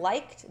guys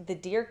liked the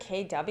Dear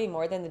KW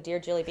more than the Dear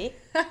Jilly B,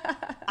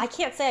 I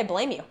can't say I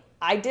blame you.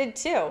 I did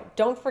too.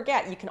 Don't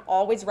forget, you can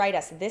always write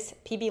us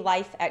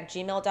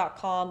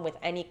thispblife@gmail.com with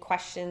any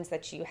questions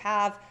that you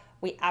have.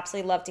 We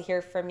absolutely love to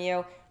hear from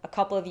you. A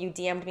couple of you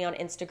DM'd me on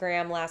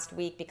Instagram last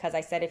week because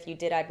I said if you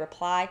did, I'd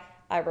reply.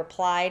 I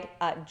replied,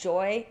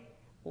 Joy,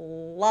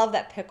 love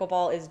that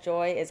pickleball is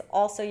joy is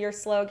also your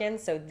slogan.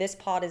 So this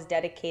pod is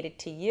dedicated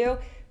to you.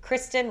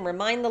 Kristen,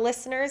 remind the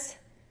listeners.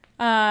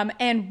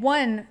 And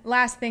one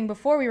last thing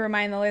before we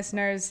remind the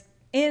listeners,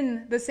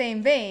 in the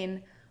same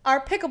vein,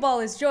 our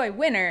Pickleball is Joy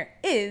winner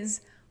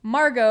is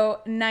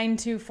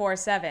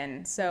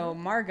Margot9247. So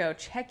Margot,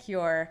 check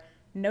your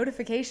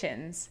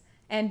notifications.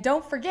 And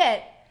don't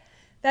forget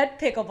that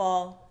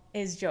pickleball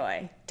is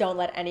joy. Don't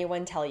let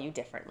anyone tell you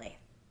differently.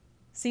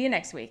 See you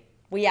next week.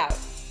 We out.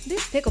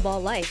 This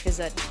Pickleball Life is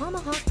a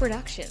Tomahawk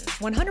production,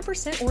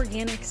 100%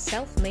 organic,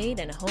 self-made,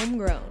 and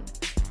homegrown.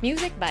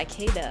 Music by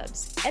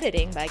K-Dubs.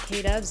 Editing by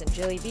K-Dubs and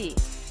Jilly B.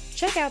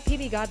 Check out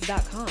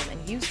pbgods.com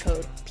and use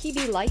code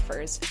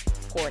PBLifers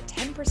for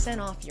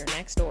 10% off your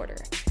next order.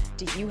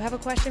 Do you have a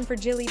question for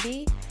Jilly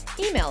B?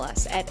 Email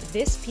us at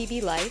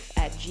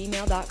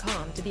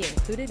thispblife@gmail.com to be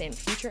included in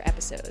future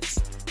episodes.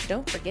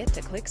 Don't forget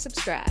to click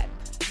subscribe.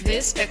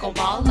 This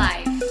Pickleball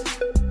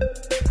Life.